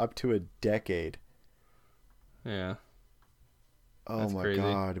last up to a decade. Yeah. Oh That's my crazy.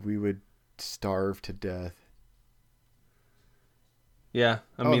 God, we would starve to death. Yeah,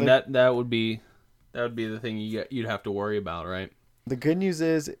 I mean that would be the thing you'd have to worry about, right? The good news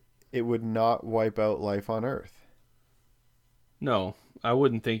is it would not wipe out life on Earth. No, I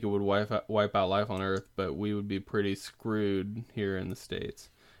wouldn't think it would wipe out life on Earth, but we would be pretty screwed here in the States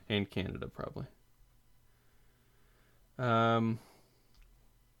and Canada probably.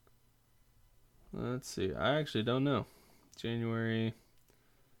 Let's see. I actually don't know. January.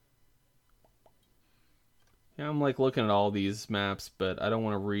 Yeah, I'm like looking at all these maps, but I don't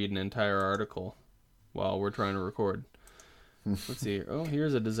want to read an entire article while we're trying to record. Let's see. Oh,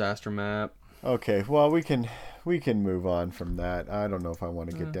 here's a disaster map. Okay, well we can move on from that. I don't know if I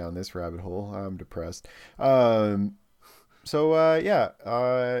want to get down this rabbit hole. I'm depressed. All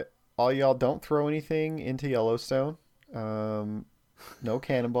y'all don't throw anything into Yellowstone. No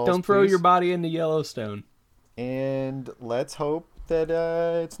cannonballs. Don't throw please. your body into Yellowstone. And let's hope that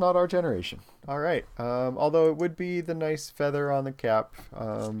it's not our generation. All right. Although it would be the nice feather on the cap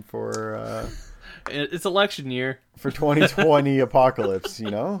for It's election year. for 2020 apocalypse.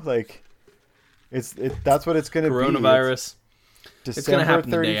 You know, like that's what it's going to be. Coronavirus. It's going to happen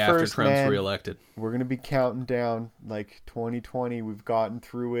the day after 31st, Trump's man. reelected. We're going to be counting down like 2020. We've gotten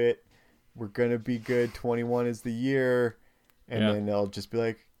through it. We're going to be good. 21 is the year. And then they'll just be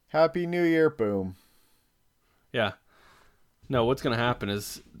like, Happy New Year. Boom. Yeah. No, what's going to happen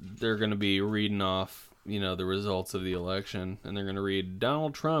is they're going to be reading off, the results of the election, and they're going to read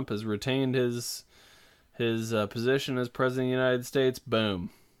Donald Trump has retained his position as president of the United States. Boom.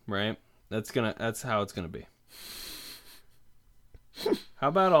 Right? That's how it's going to be. How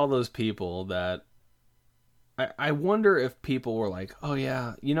about all those people that I wonder if people were like, "Oh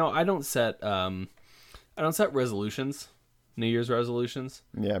yeah, I don't set resolutions, New Year's resolutions."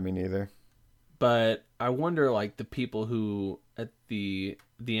 Yeah, me neither. But I wonder, like, the people who at the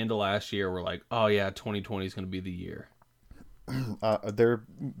end of last year were like, "Oh yeah, 2020 is going to be the year." There are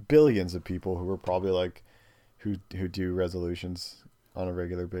billions of people who are probably like, who do resolutions on a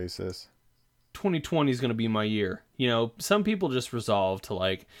regular basis. 2020 is going to be my year. You know, some people just resolve to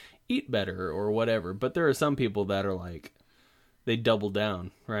like eat better or whatever, but there are some people that are like, they double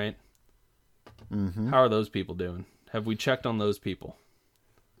down, right? Mm-hmm. How are those people doing? Have we checked on those people?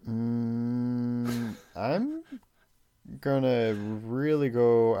 I'm gonna really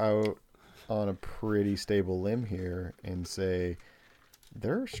go out on a pretty stable limb here and say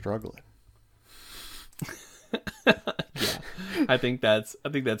they're struggling. Yeah, I think that's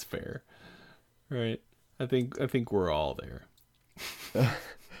fair, right? I think we're all there.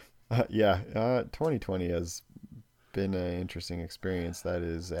 2020 has been an interesting experience. That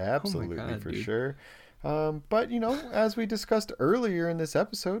is absolutely God, for dude. sure. But you know, as we discussed earlier in this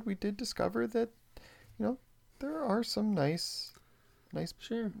episode, we did discover that, you know, there are some nice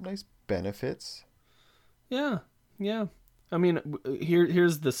Sure. benefits. Yeah. I mean,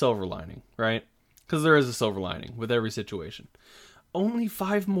 here's the silver lining, right? Because there is a silver lining with every situation. Only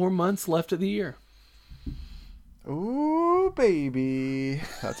 5 more months left of the year. Ooh, baby,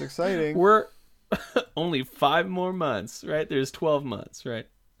 that's exciting. We're only 5 more months, right? There's 12 months, right?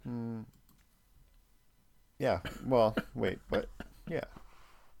 Yeah. Well, wait, but yeah,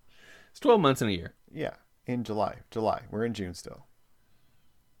 It's 12 months in a year. yeah. In July, we're in June still.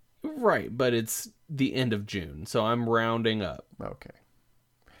 Right, but it's the end of June, so I'm rounding up. Okay.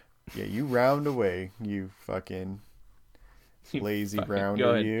 Yeah, you round away, you fucking lazy Fucking- go rounder,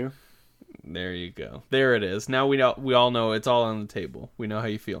 ahead. you. There you go. There it is. Now we all know it's all on the table. We know how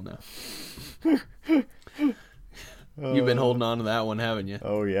you feel now. You've been holding on to that one, haven't you?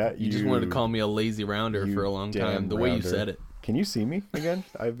 Oh yeah, You just wanted to call me a lazy rounder you for a long damn time. The way you rounder. said it. Can you see me again?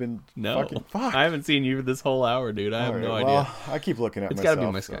 I've been No, fucking fuck. I haven't seen you for this whole hour, dude. I have no idea. Well, I keep looking at It's myself. gotta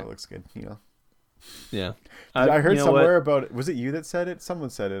be my so Skype. it looks good, you know. Yeah, I heard you know somewhere what? about it. Was it you that said it? Someone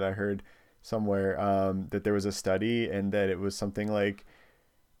said it. I heard somewhere that there was a study and that it was something like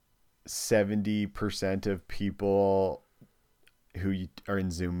 70% of people who are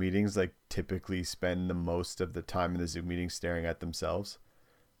in Zoom meetings like typically spend the most of the time in the Zoom meeting staring at themselves.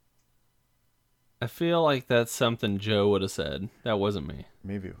 I feel like that's something Joe would have said. That wasn't me.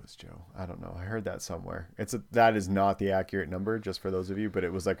 Maybe it was Joe. I don't know. I heard that somewhere. That is not the accurate number, just for those of you, but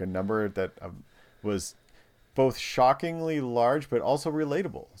it was like a number that was both shockingly large but also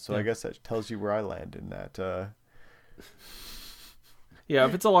relatable. So I guess that tells you where I land in that. Yeah,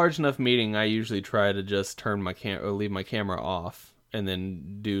 if it's a large enough meeting, I usually try to just turn my or leave my camera off and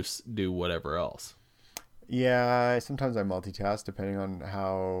then do whatever else. Yeah, sometimes I multitask depending on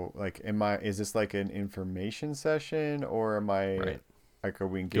how, like, is this like an information session or am I Right. like, are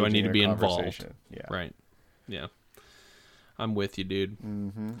we engaging Do I need in to a be involved? conversation? Yeah. Right. Yeah. I'm with you, dude.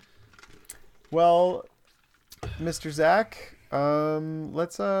 Well, Mr. Zach,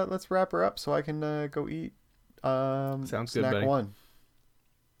 let's wrap her up so I can go eat Sounds good, snack buddy. one.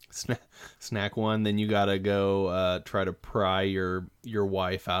 Snack one, then you gotta go try to pry your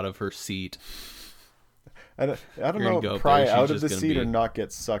wife out of her seat. I don't You're know, gonna go up pry there, she's out of just the gonna seat be- or not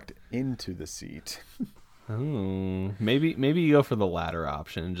get sucked into the seat. Oh, maybe you go for the latter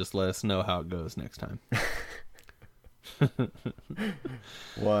option and just let us know how it goes next time.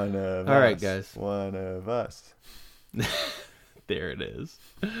 One of All us. right, guys. One of us. There it is.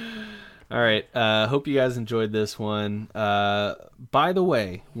 All right. Hope you guys enjoyed this one. By the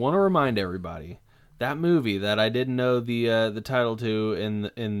way, want to remind everybody that movie that I didn't know the title to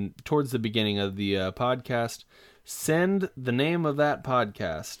in towards the beginning of the podcast. Send the name of that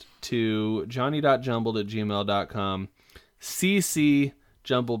podcast to johnny.jumbled@gmail.com,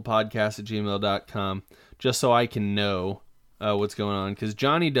 ccjumbledpodcast@gmail.com, just so I can know what's going on. Because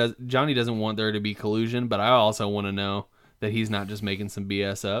Johnny doesn't want there to be collusion, but I also want to know that he's not just making some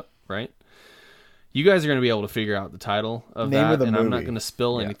BS up, right? You guys are going to be able to figure out the title of Name that, of the and I'm not movie. going to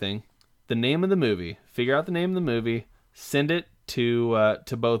spill Yeah. anything. The name of the movie. Figure out the name of the movie. Send it to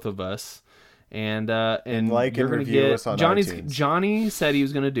both of us, and like you're and gonna review get us on Johnny's. iTunes. Johnny said he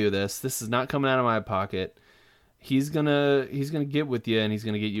was going to do this. This is not coming out of my pocket. He's gonna get with you, and he's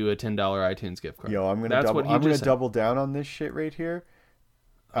gonna get you a $10 iTunes gift card. Yo, I'm gonna That's double. what he I'm gonna just said. double down on this shit right here.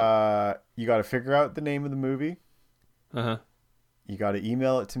 You got to figure out the name of the movie. Uh-huh. You got to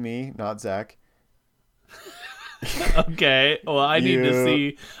email it to me, not Zach. Okay. Well, I need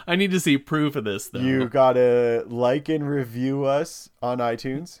You- to see proof of this though. You got to like and review us on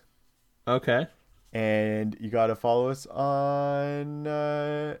iTunes, Okay. and you got to follow us on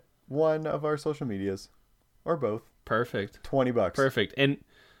one of our social medias, or both. Perfect. $20. Perfect. And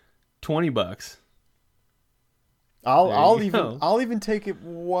 $20. I'll There you go. I'll even take it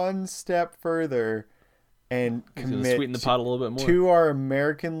one step further and He's gonna commit sweeten the pot a little bit more. to our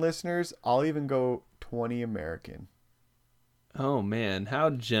American listeners. I'll even go 20 American. Oh man, how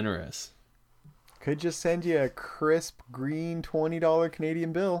generous. Could just send you a crisp green $20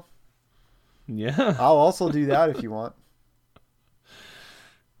 Canadian bill. Yeah. I'll also do that if you want.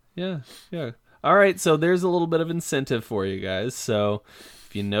 Yeah. All right, so there's a little bit of incentive for you guys. So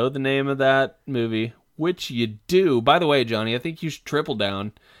if you know the name of that movie, which you do, by the way, Johnny, I think you should triple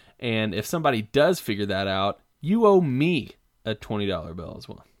down. And if somebody does figure that out, you owe me a $20 bill as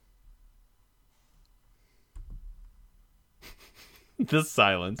well. The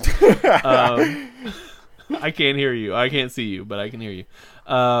silence. I can't hear you. I can't see you, but I can hear you.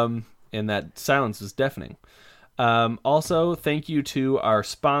 And that silence was deafening. Also, thank you to our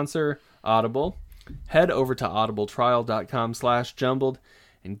sponsor, Audible. Head over to audibletrial.com/jumbled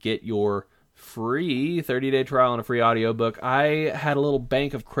and get your free 30-day trial and a free audiobook. I had a little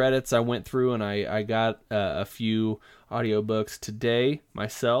bank of credits I went through, and I got a few audiobooks today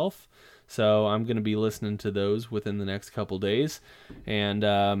myself. So I'm going to be listening to those within the next couple days. And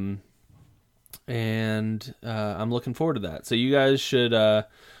I'm looking forward to that. So you guys should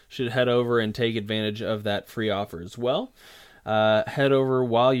head over and take advantage of that free offer as well. Head over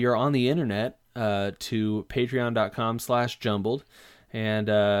while you're on the internet to patreon.com/jumbled.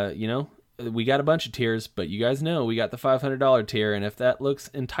 And, we got a bunch of tiers, but you guys know we got the $500 tier. And if that looks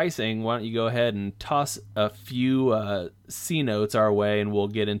enticing, why don't you go ahead and toss a few C notes our way, and we'll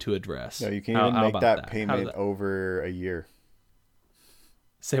get into address. No, you can even make that payment over a year.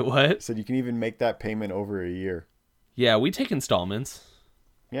 Say what? So you can even make that payment over a year. Yeah, we take installments.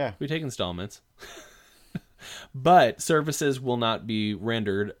 Yeah. We take installments. But services will not be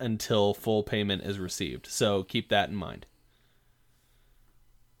rendered until full payment is received. So keep that in mind.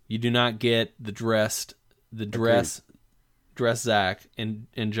 You do not get the dress Zach and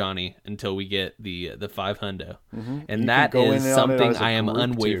Johnny until we get the $500. Mm-hmm. And that is something I am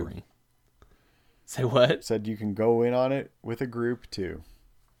unwavering. Too. Say what? Said you can go in on it with a group too.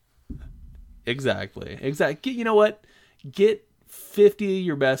 Exactly. You know what? Get 50 of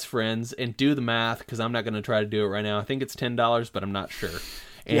your best friends and do the math, because I'm not going to try to do it right now. I think it's $10, but I'm not sure.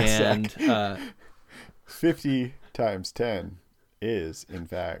 And 50 times 10 is, in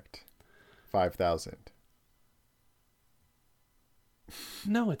fact, 5,000.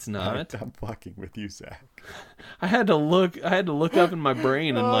 No, it's not. I'm fucking with you, Zach. I had to look up in my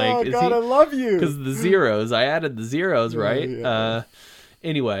brain and I love you. Because the zeros, I added the zeros, right? Yeah.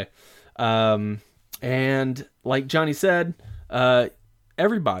 Anyway, and like Johnny said,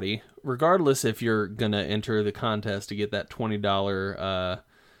 everybody, regardless if you're gonna enter the contest to get that $20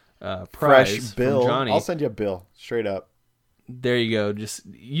 prize fresh bill, from Johnny, I'll send you a bill straight up. There you go. Just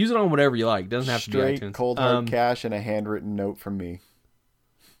use it on whatever you like. Doesn't have to be iTunes. Straight cold hard cash and a handwritten note from me.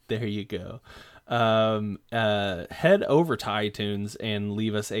 There you go. Head over to iTunes and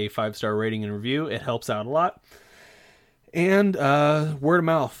leave us a 5-star rating and review. It helps out a lot. And word of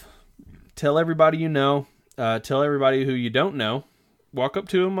mouth. Tell everybody you know. Tell everybody who you don't know. Walk up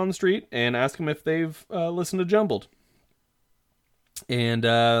to them on the street and ask them if they've listened to Jumbled. And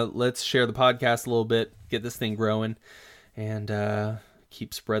let's share the podcast a little bit. Get this thing growing. And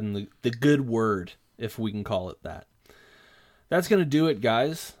keep spreading the good word, if we can call it that. That's going to do it,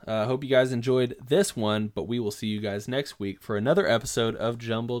 guys. Hope you guys enjoyed this one, but we will see you guys next week for another episode of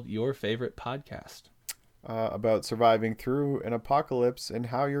Jumbled, your favorite podcast. About surviving through an apocalypse and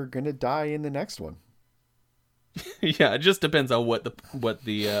how you're going to die in the next one. Yeah, it just depends on what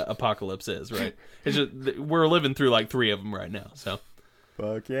the apocalypse is, right? It's just, we're living through like 3 of them right now, so.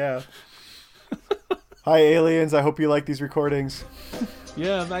 Fuck yeah. Hi, aliens. I hope you like these recordings.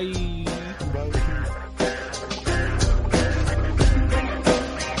 Yeah, bye. Bye.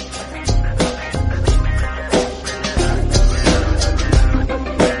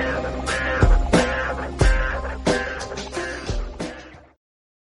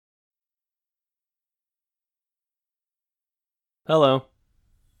 Hello.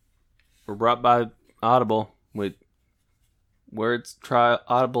 We're brought by Audible with words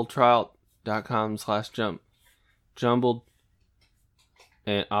audibletrial.com/jumbled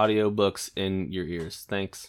and audiobooks in your ears. Thanks.